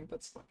guess? I think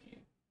that's lucky.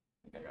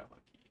 I think I got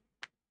lucky.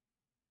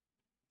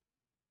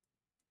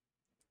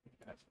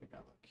 I definitely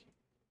got lucky.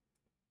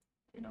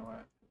 You know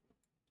what?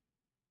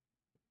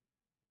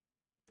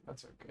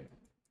 That's okay.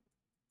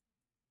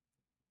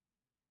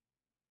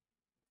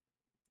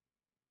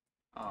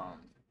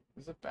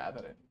 Is it bad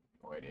that I have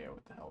no idea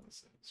what the hell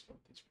this is? What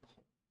these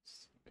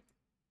polls?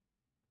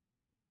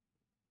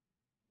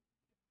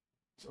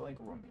 Is it like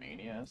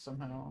Romania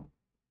somehow?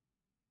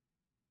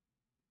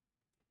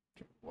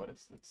 What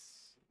is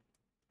this?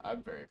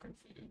 I'm very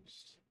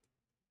confused.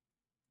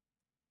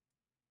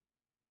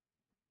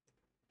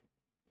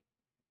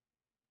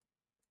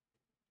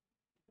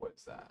 What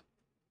is that?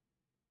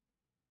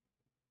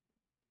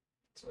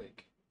 It's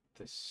like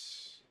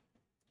this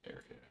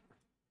area.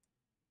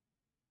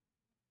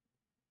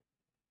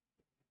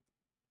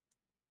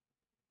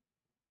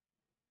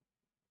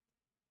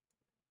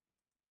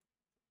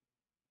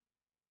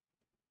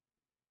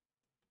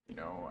 You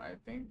know, I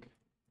think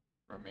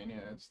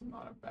Romania is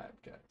not a bad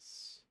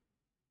guess.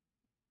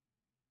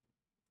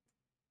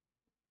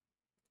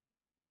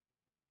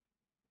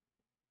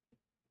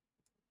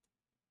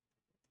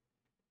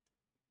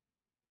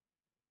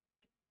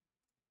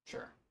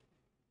 Sure.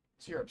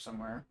 It's Europe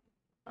somewhere.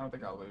 I don't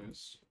think I'll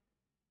lose.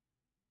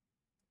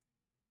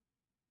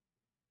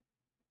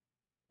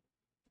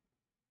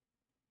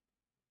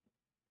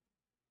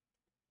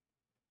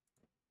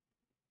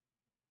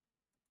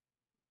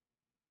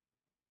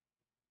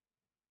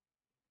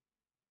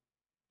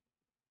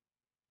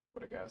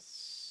 But I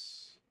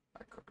guess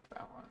I cooked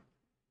that one.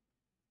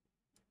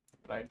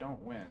 But I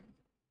don't win.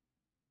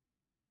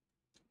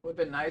 Would have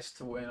been nice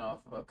to win off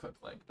of a cook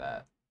like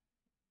that.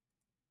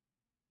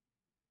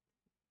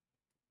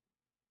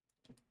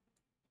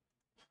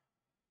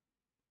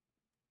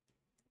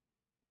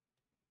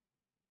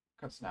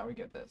 Because now we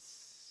get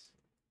this.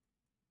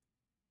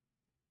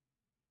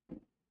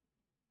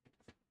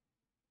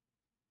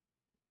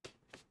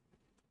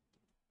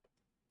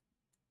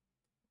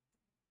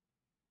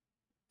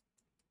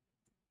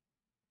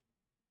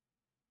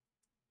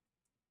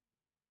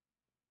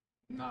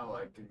 Not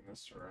liking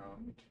this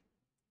round.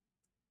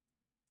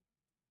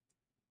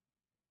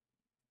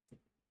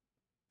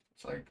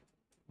 It's like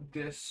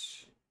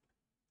this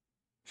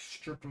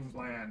strip of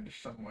land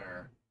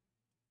somewhere.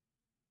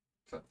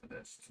 Except for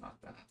this, it's not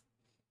that.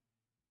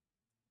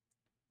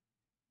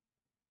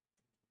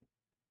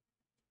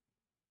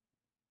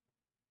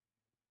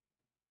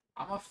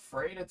 I'm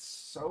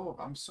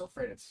so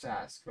afraid it's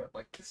Sask, but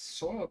like this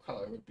soil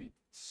color would be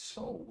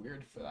so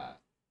weird for that.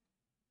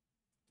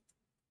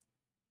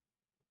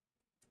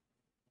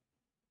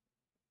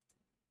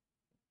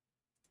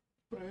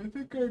 But I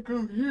think I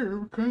go here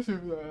because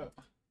of that.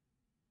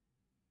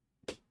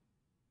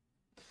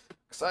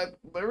 Because I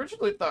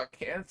originally thought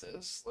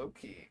Kansas, low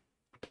key.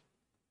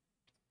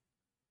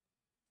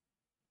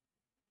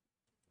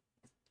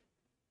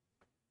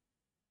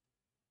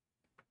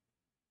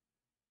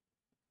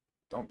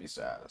 Don't be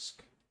Sask.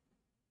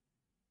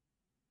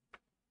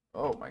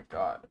 Oh my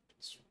god,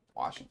 it's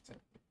Washington.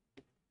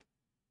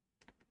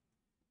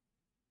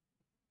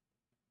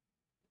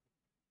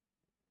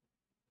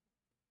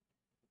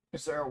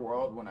 Is there a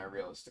world when I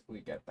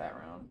realistically get that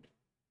round?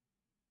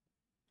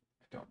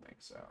 I don't think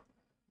so.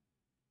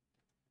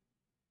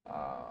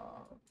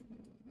 Uh,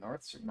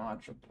 North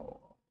Sumatra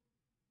Pole.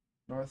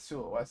 North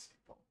Sulawesi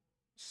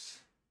Poles.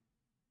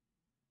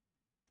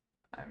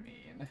 I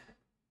mean,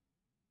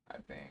 I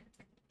think.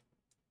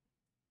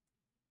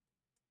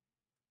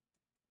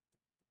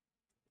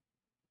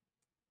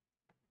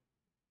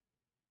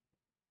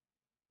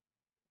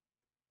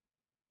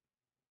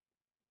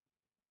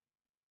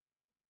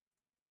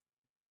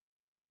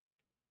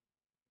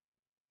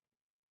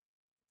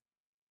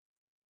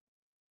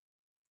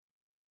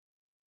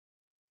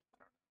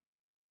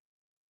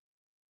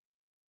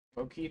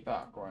 Low-key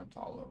thought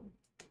Gorontalo.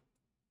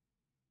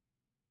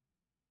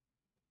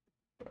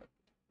 But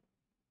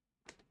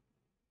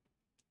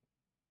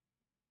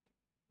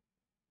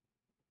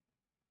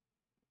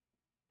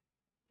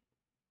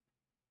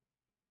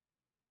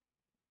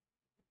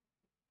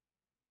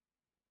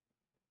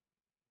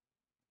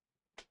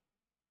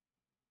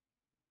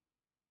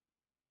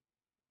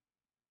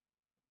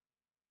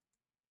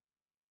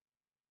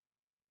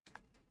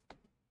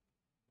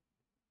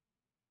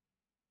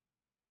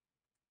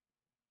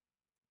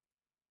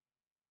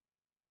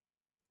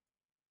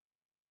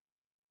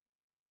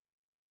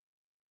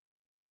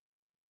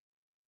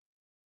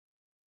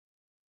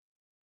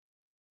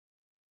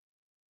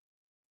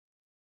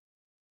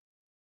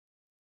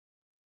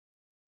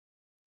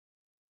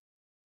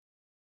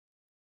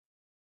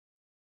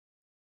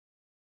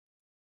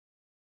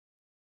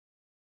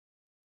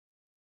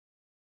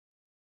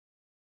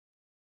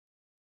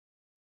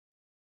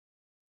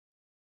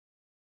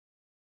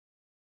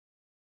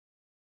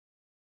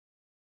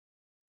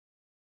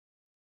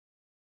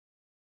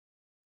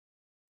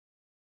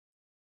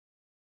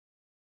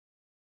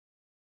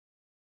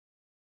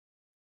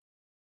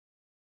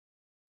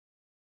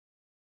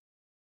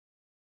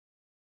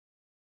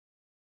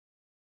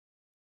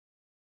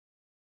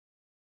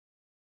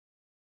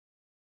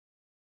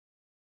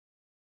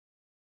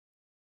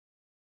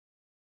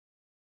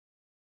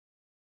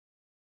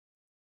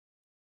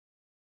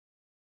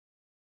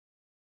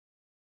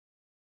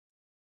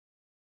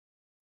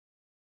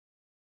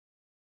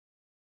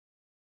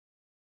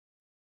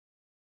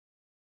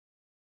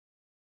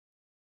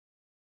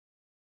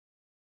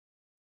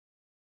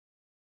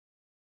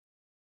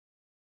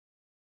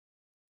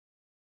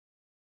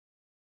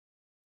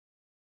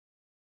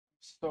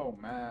So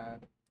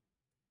mad.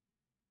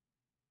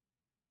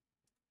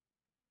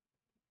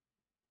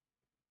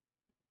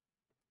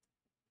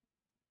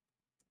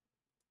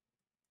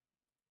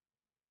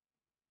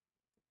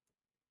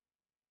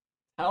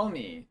 Tell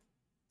me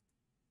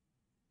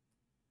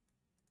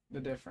the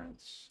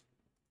difference.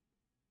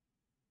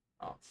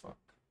 Oh, fuck.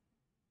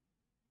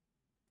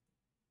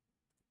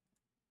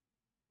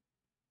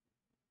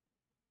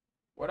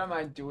 What am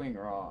I doing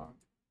wrong?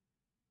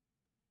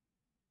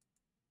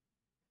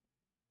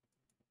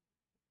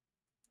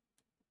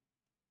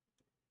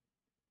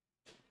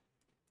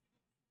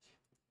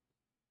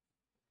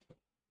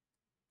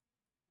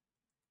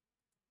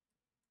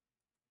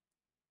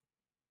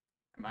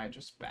 Am I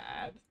just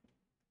bad?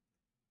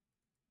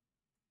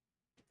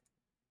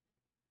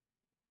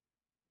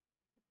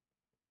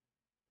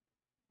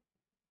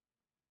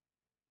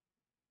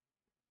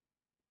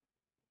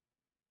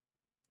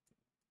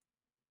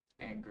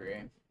 Angry.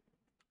 I'm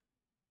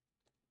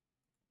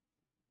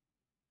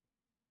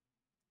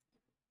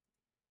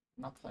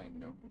not playing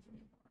no move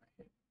anymore. I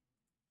hate it.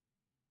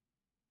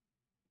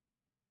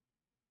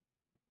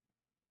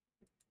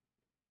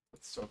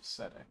 It's so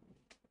upsetting.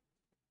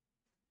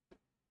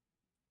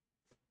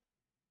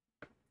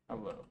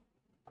 Hello.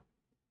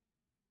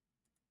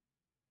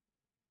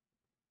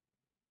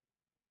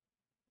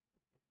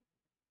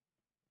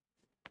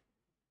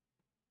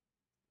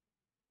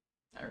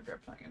 I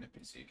regret playing an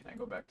NPC. Can I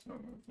go back to no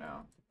move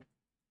now?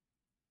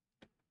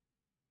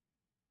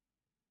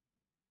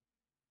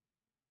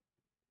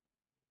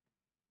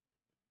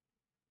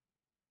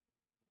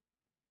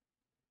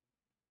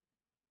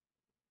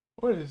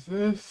 What is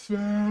this,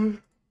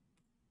 man?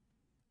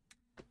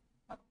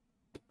 I don't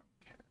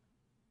care.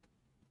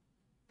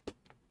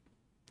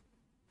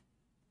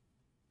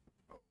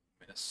 Oh,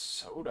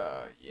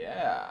 Minnesota,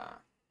 yeah.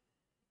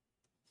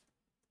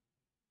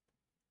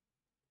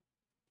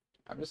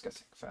 I'm just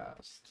guessing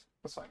fast.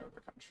 Let's find out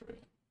the country.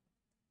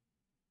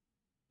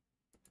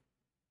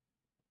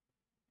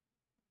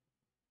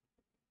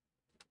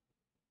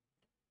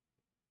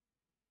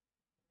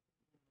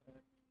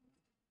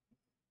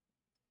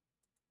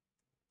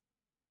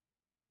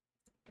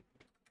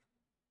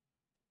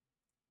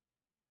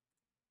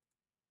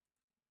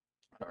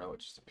 I don't know what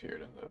just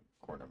appeared in the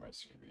corner of my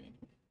screen.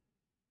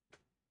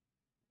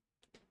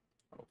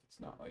 Oh, it's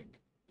not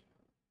like.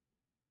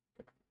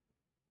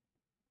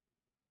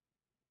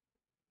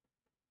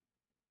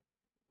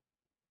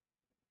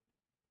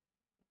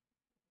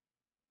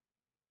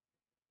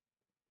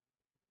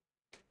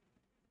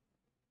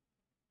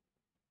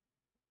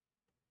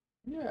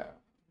 Yeah,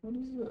 what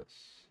is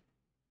this?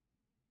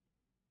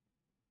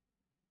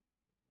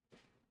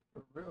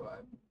 For real,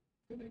 I'm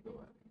gonna go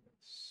ahead and get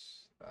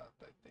that,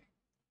 I think.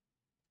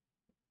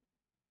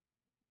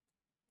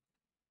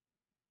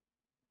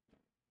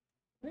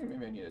 I think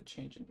maybe I need a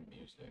change in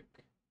music.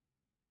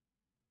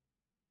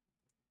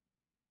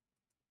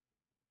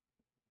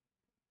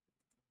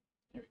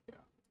 Here we go.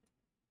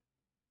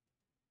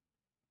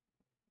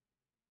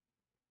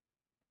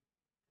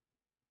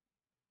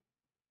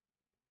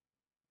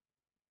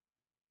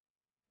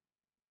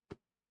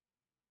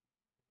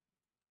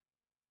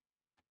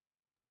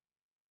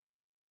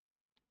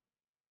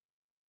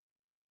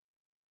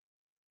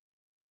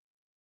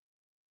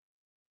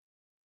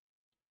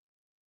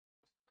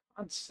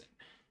 Wisconsin.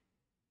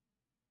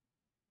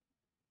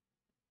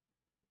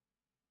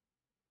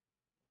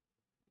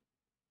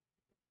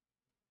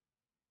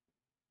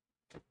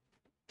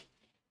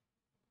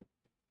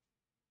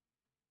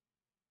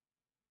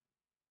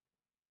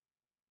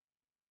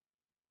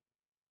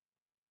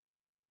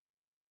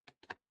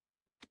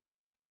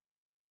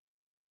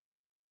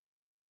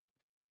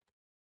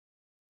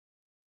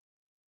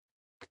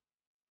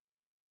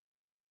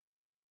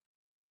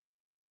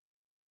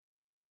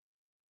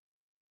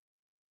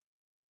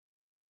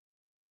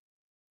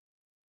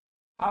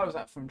 How is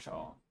that from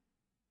Chaw?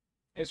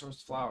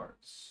 Azor's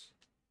Flowers.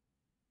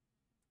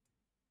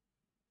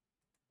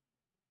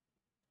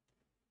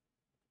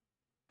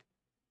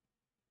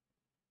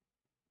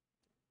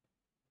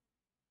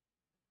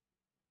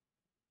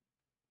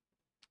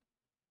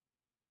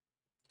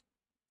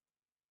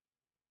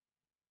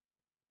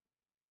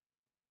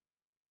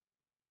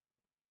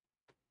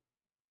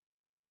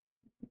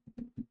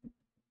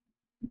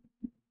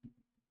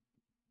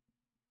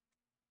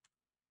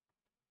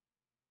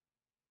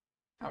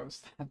 How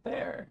is that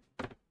there?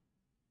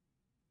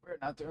 We're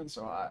not doing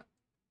so hot.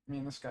 Me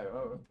and this guy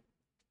both.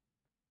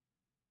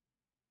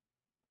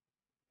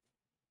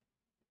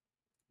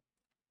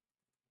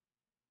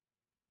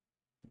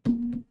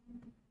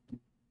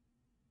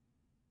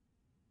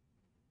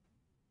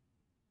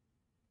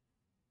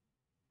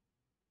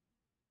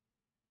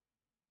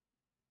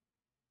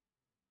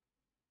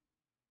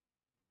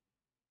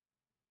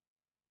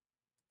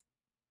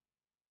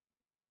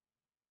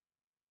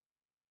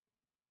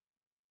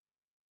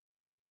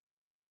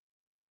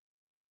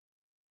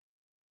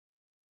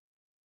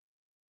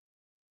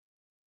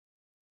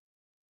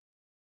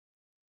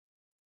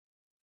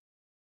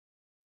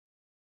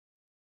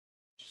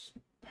 Just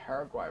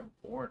Paraguay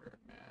border,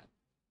 man.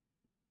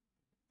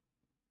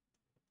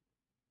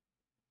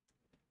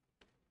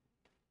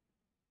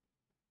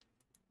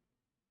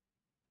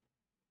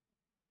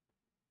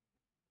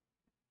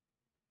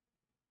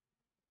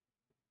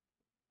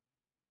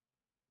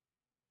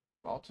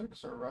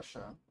 Baltics or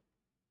Russia?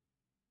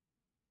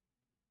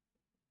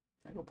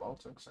 I go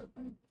Baltics, I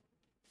think.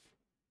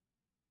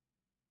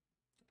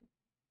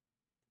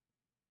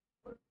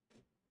 But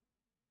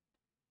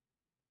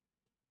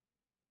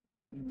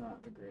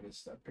not the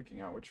greatest at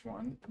picking out which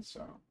one,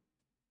 so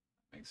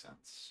makes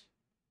sense.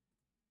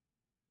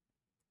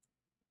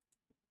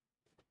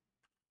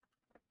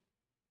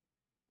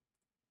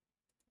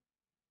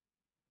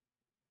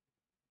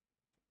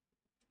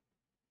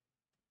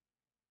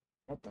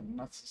 What the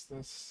nuts is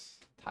this?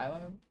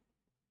 Thailand?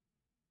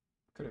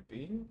 Could it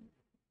be?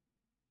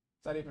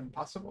 Is that even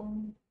possible?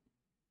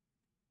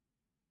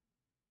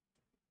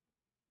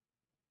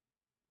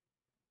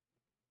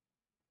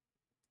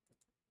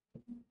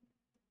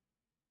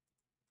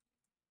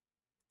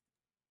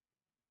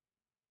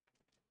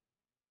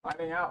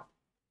 Finding out.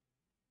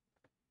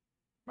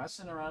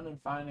 Messing around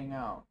and finding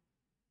out.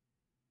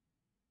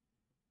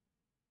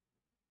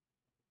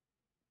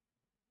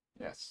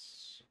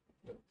 Yes.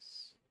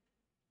 Yes.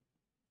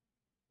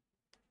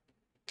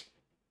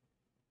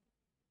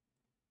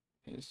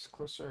 He's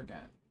closer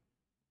again.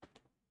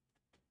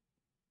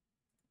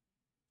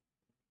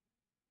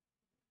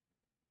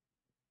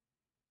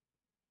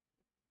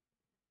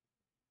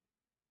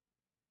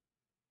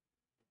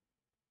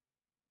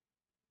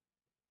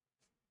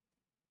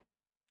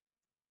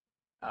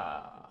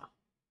 Uh,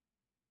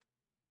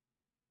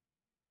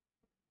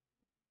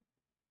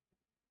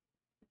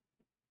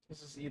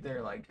 this is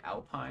either like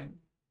Alpine.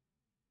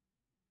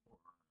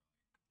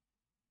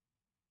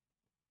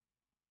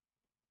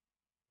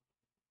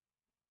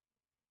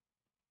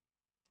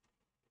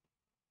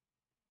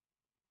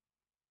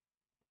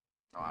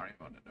 Oh, I don't even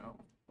want to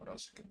know what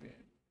else it could be.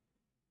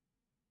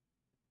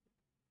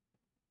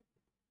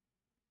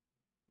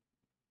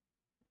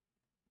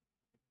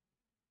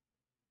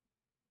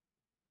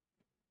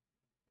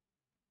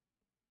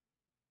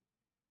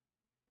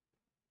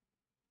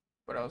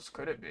 What else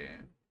could it be?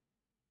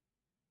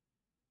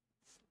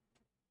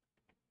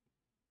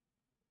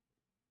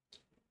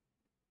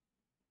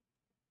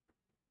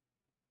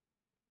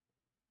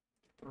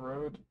 The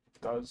road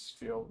does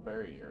feel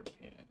very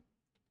European.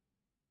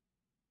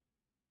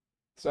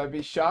 So I'd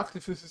be shocked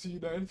if this is the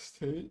United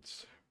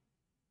States.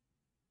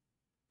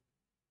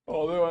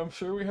 Although I'm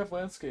sure we have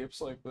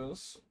landscapes like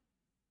this.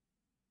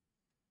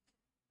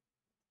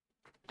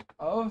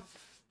 Of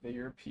the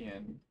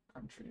European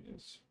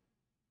countries,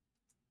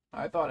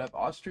 I thought of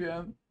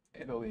Austria,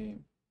 Italy,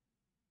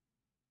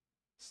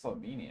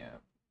 Slovenia,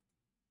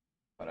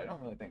 but I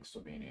don't really think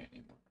Slovenia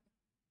anymore.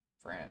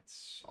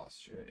 France,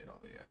 Austria,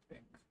 Italy, I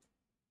think.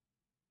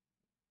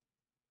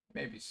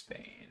 Maybe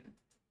Spain.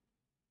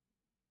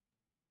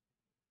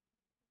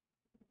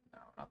 No,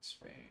 not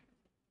Spain.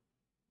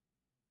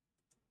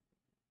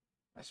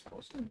 I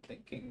suppose I'm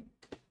thinking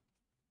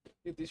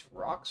these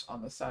rocks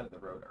on the side of the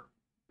road are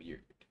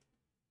weird.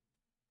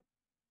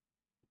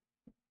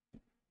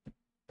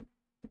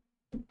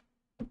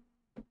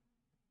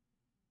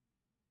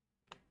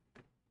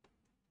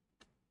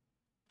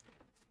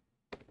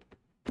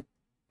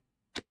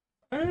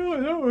 I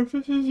don't know if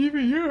this is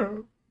even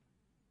Europe.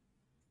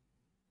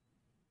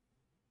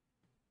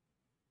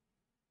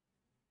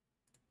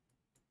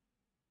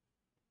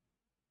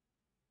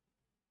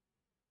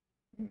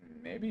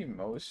 Maybe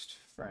most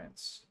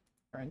France.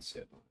 France,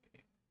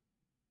 Italy.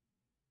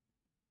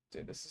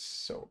 Dude, this is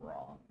so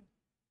wrong.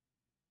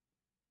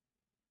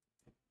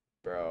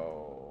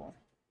 Bro.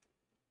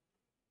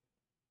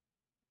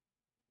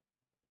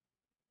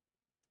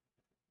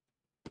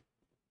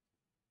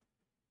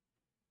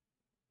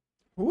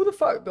 Who the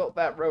fuck built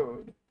that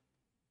road?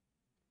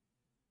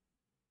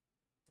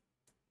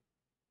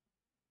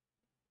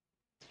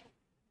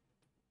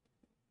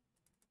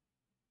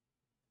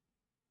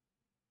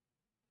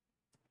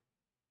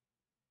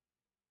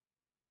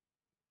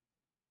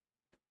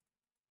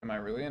 Am I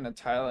really in a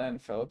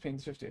Thailand,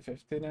 Philippines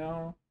 50-50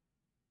 now?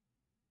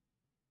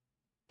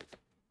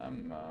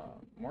 I'm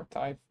more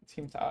Thai,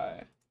 Team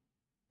Thai.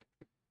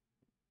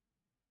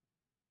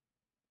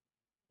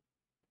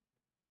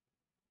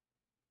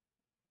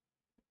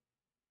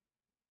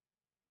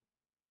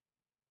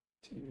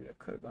 Dude, I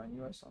could have gone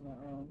US on that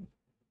round.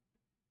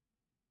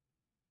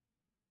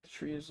 The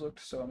trees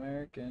looked so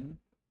American.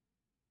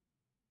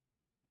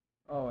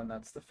 Oh, and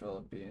that's the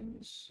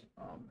Philippines.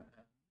 Oh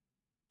man.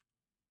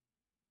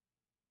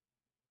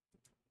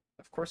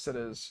 Of course it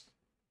is.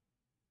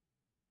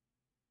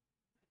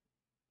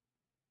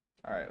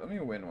 Alright, let me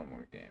win one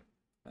more game.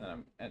 And then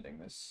I'm ending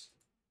this.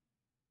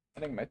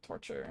 Ending my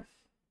torture.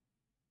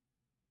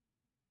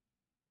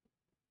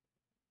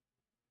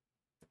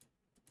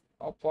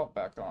 I'll plop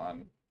back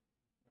on.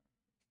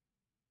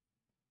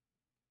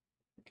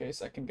 In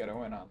case I can get a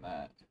win on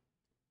that.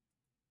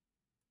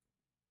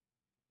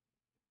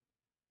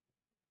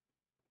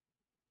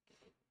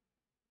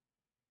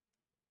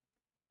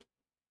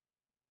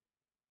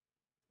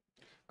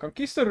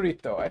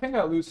 Conquistadorito. I think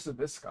I lose to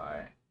this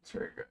guy. It's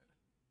very good.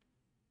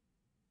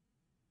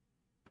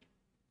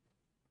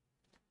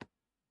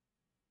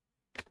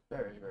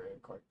 Very, very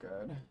quite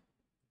good.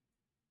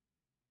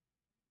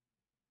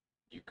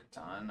 You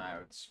Yucatan, I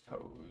would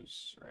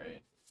suppose,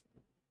 right?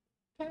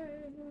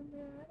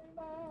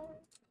 Oh,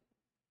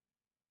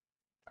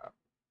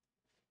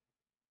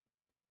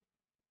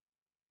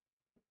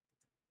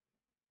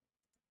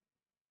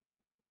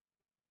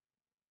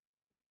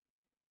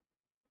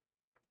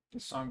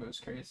 this song goes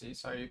crazy.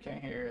 Sorry you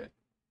can't hear it.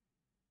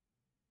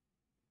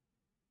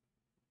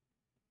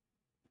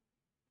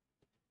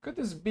 Could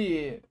this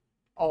be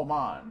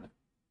Oman?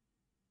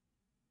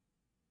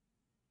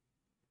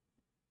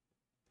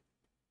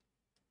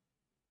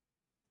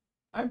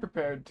 I'm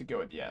prepared to go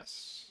with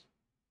yes.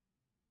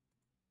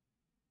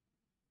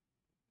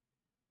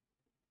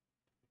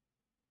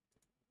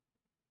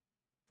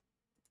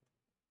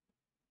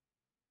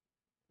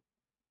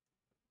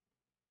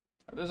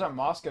 There's a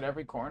mosque at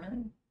every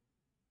corner?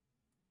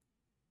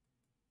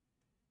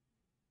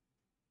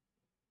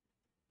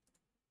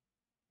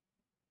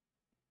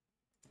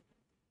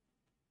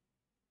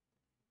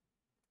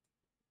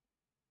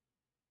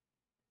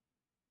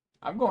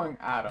 I'm going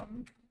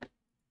Adam.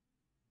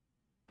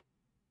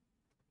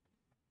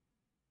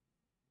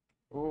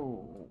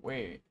 Ooh,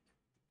 wait.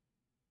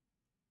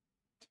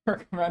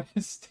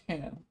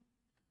 Turkmenistan.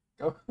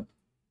 Go.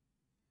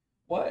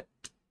 What?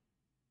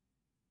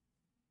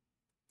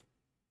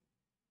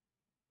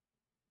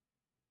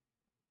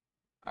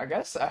 I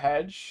guess a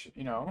hedge,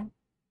 you know.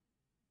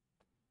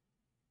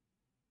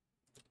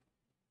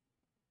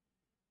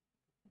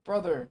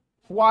 Brother,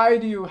 why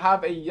do you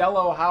have a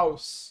yellow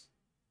house?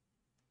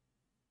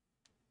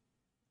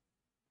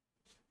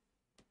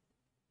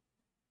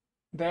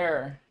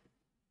 There.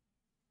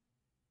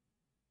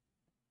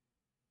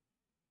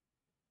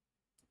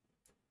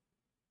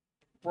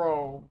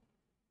 Bro.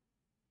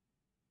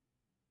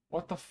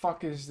 What the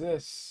fuck is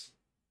this?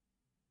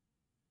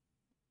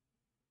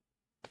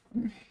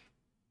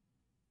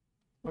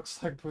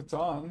 Looks like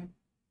Bhutan.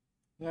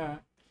 Yeah.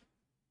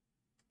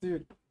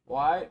 Dude,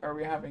 why are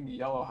we having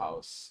yellow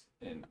house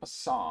in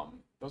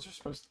Assam? Those are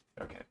supposed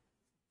to... Okay.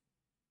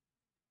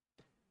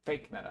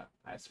 Fake meta,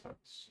 I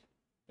suppose.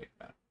 Fake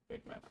meta.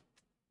 Fake meta.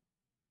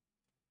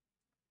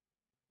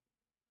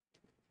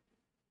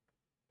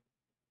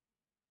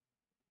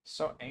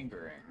 So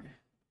angering.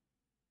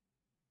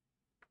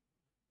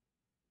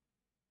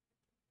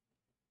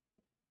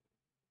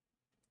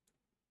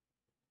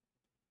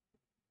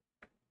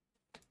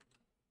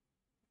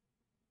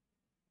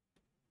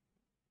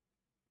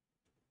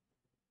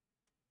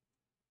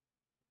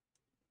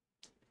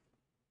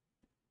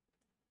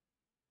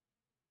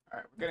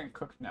 Alright, we're getting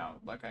cooked now,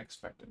 like I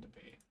expected to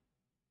be.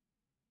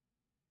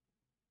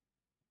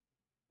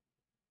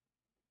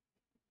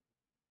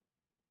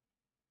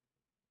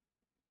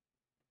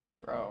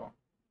 Bro,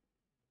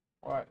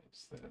 what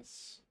is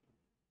this?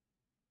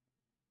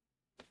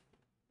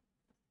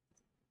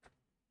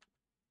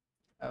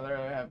 I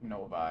literally have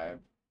no vibe.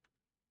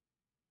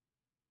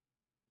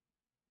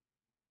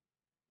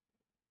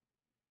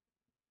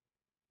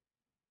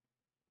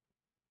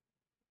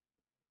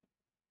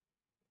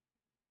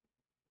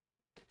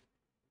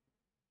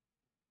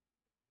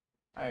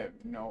 I have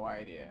no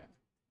idea.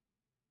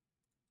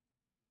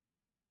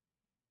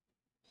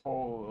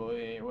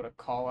 Holy, what a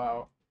call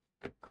out.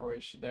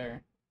 Croatia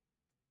there.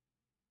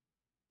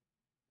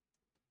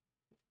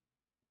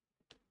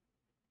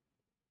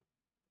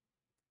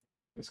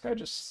 This guy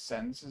just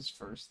sends his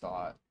first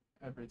thought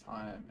every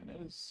time, and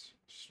it is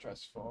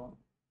stressful.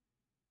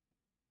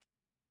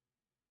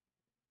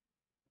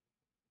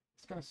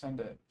 He's gonna send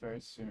it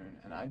very soon,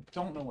 and I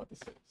don't know what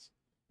this is.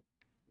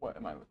 What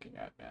am I looking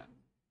at, man?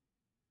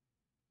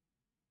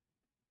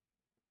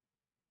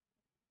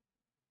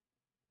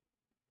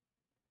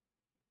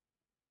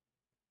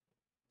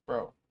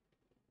 Bro,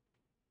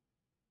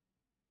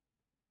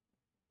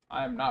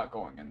 I am not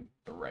going in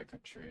the right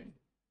country.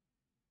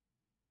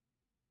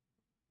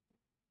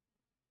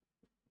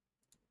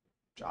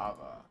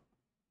 Java.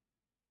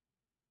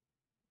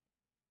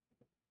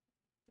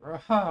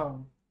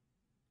 Bro,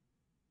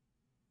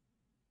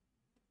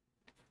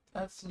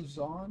 that's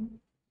Luzon?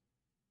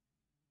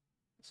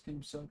 This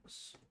game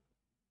sucks.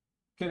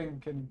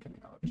 Kidding. I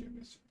love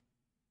Geoguessr.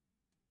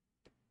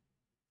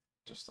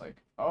 Just like,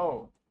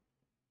 oh,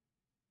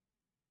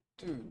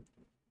 dude.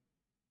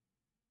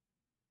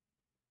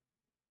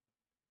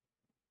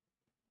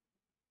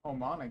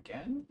 Oman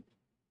again?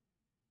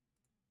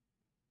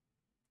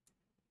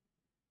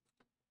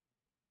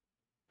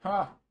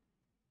 Huh.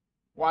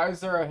 Why is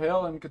there a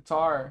hill in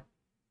Qatar?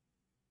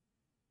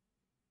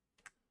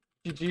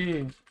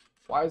 GG.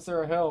 Why is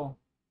there a hill?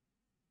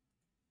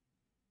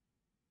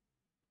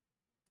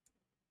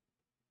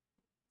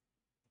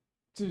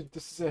 Dude,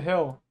 this is a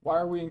hill. Why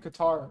are we in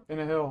Qatar in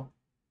a hill?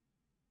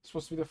 It's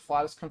supposed to be the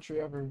flattest country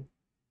ever.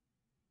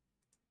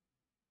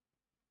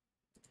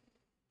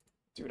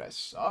 Dude, I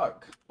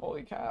suck.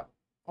 Holy cap.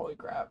 Holy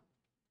crap.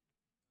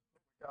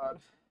 Oh my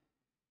god.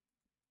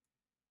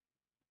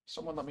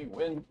 Someone let me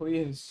win,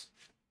 please.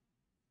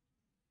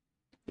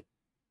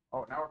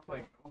 Oh, now we're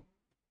playing.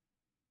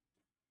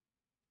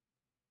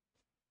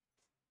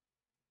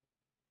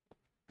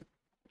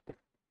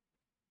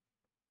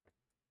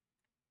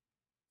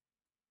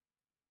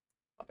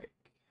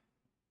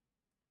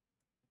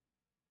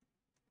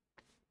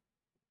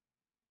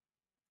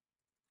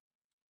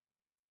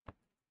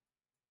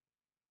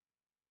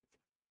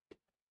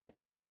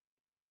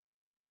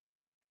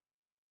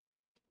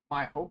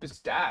 My hope is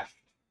dashed.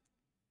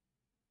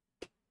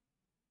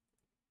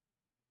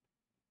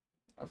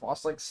 I've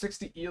lost like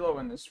 60 elo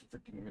in this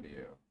freaking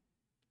video.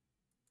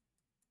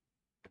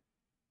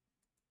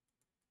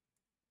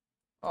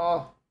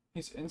 Oh,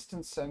 he's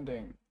instant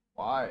sending.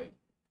 Why?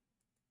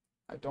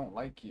 I don't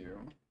like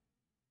you.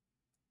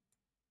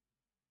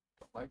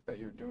 Don't like that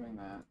you're doing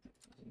that.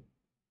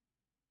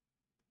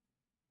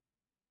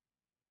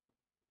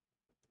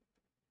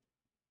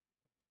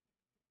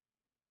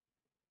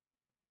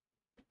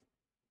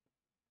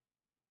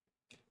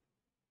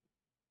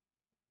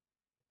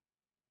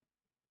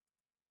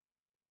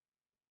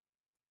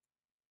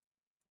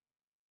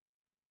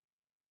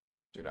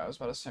 Dude, I was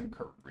about to send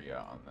Korea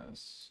on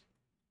this.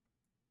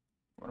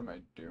 What am I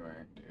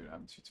doing, dude?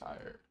 I'm too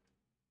tired.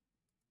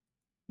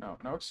 No,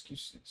 no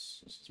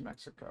excuses. This is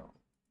Mexico.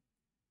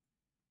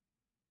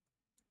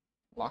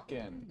 Lock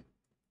in.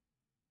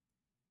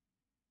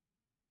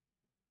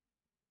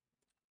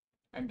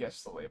 And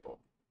guess the label.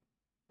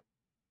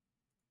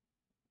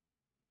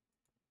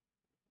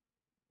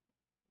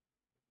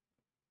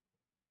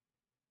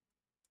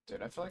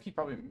 Dude, I feel like he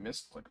probably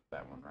missed like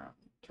that one round.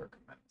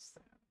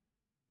 Turkmenistan.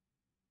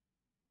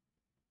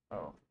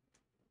 Oh.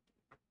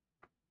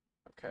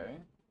 Okay.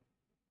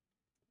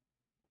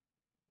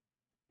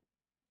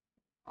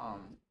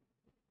 Um.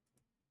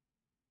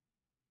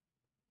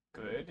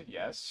 Good.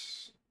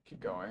 Yes.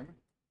 Keep going.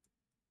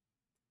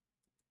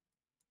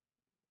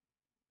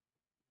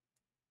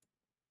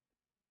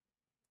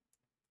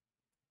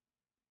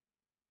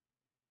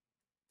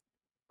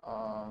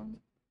 Um.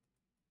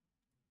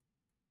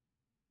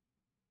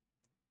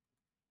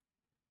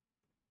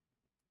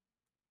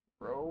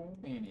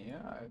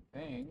 Romania, I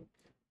think.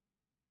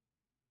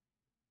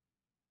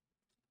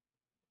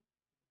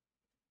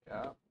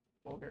 Yeah.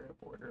 Bulgaria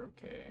border.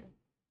 Okay.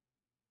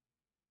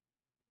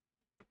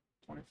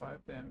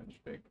 25 damage.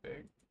 Big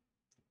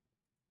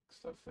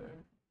stuff there.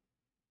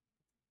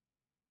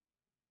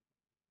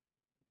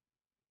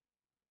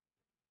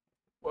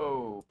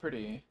 Whoa,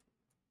 pretty.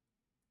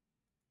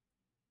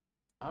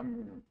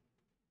 I'm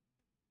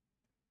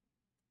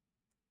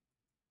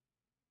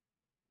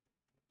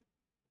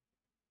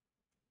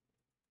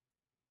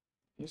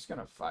He's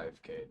gonna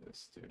 5k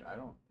this dude. I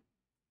don't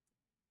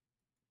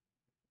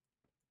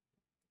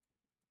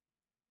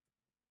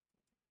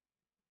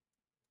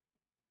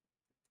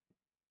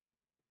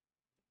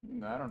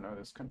know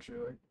this country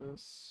like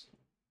this.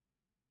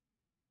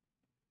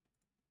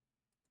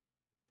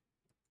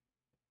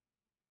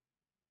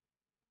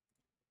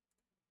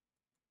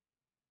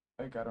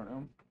 Like, I don't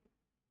know.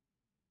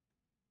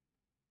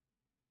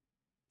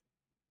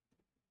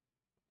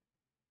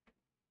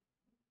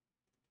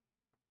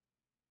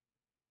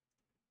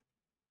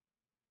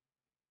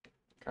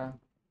 Okay.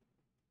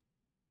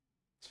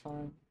 It's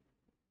fine.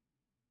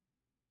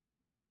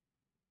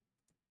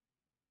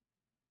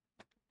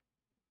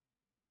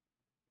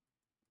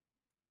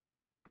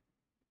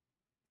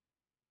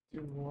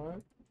 Dude,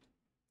 what?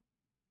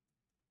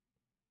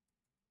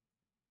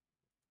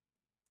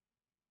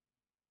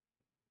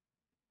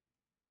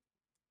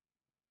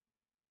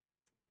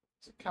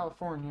 It's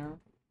California.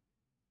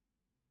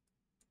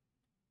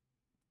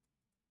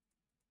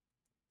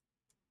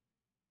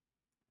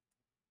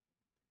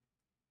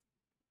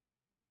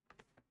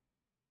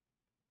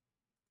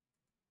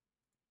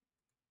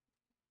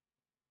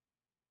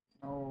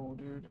 Oh,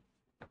 dude.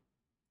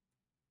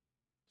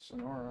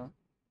 Sonora.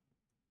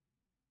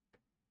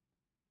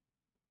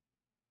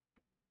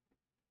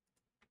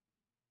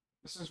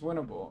 This is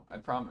winnable, I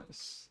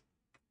promise.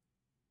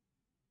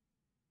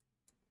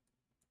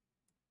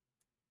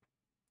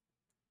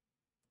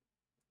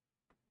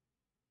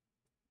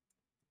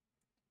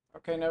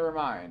 Okay, never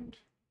mind.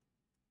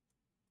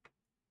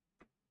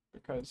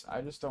 Because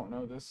I just don't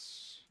know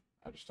this.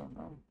 I just don't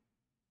know.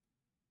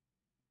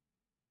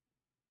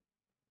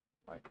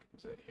 Like,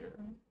 is it here?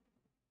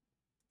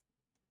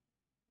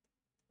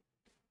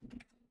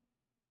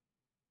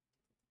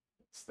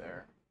 It's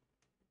there.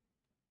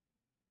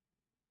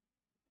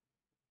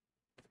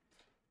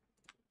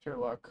 Pure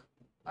luck.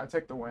 I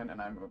take the win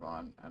and I move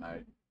on and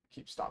I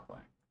keep stop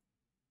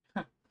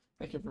playing.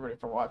 Thank you everybody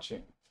for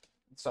watching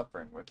and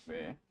suffering with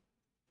me.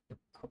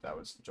 Hope that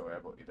was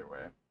enjoyable either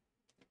way.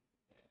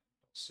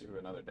 See you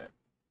another day.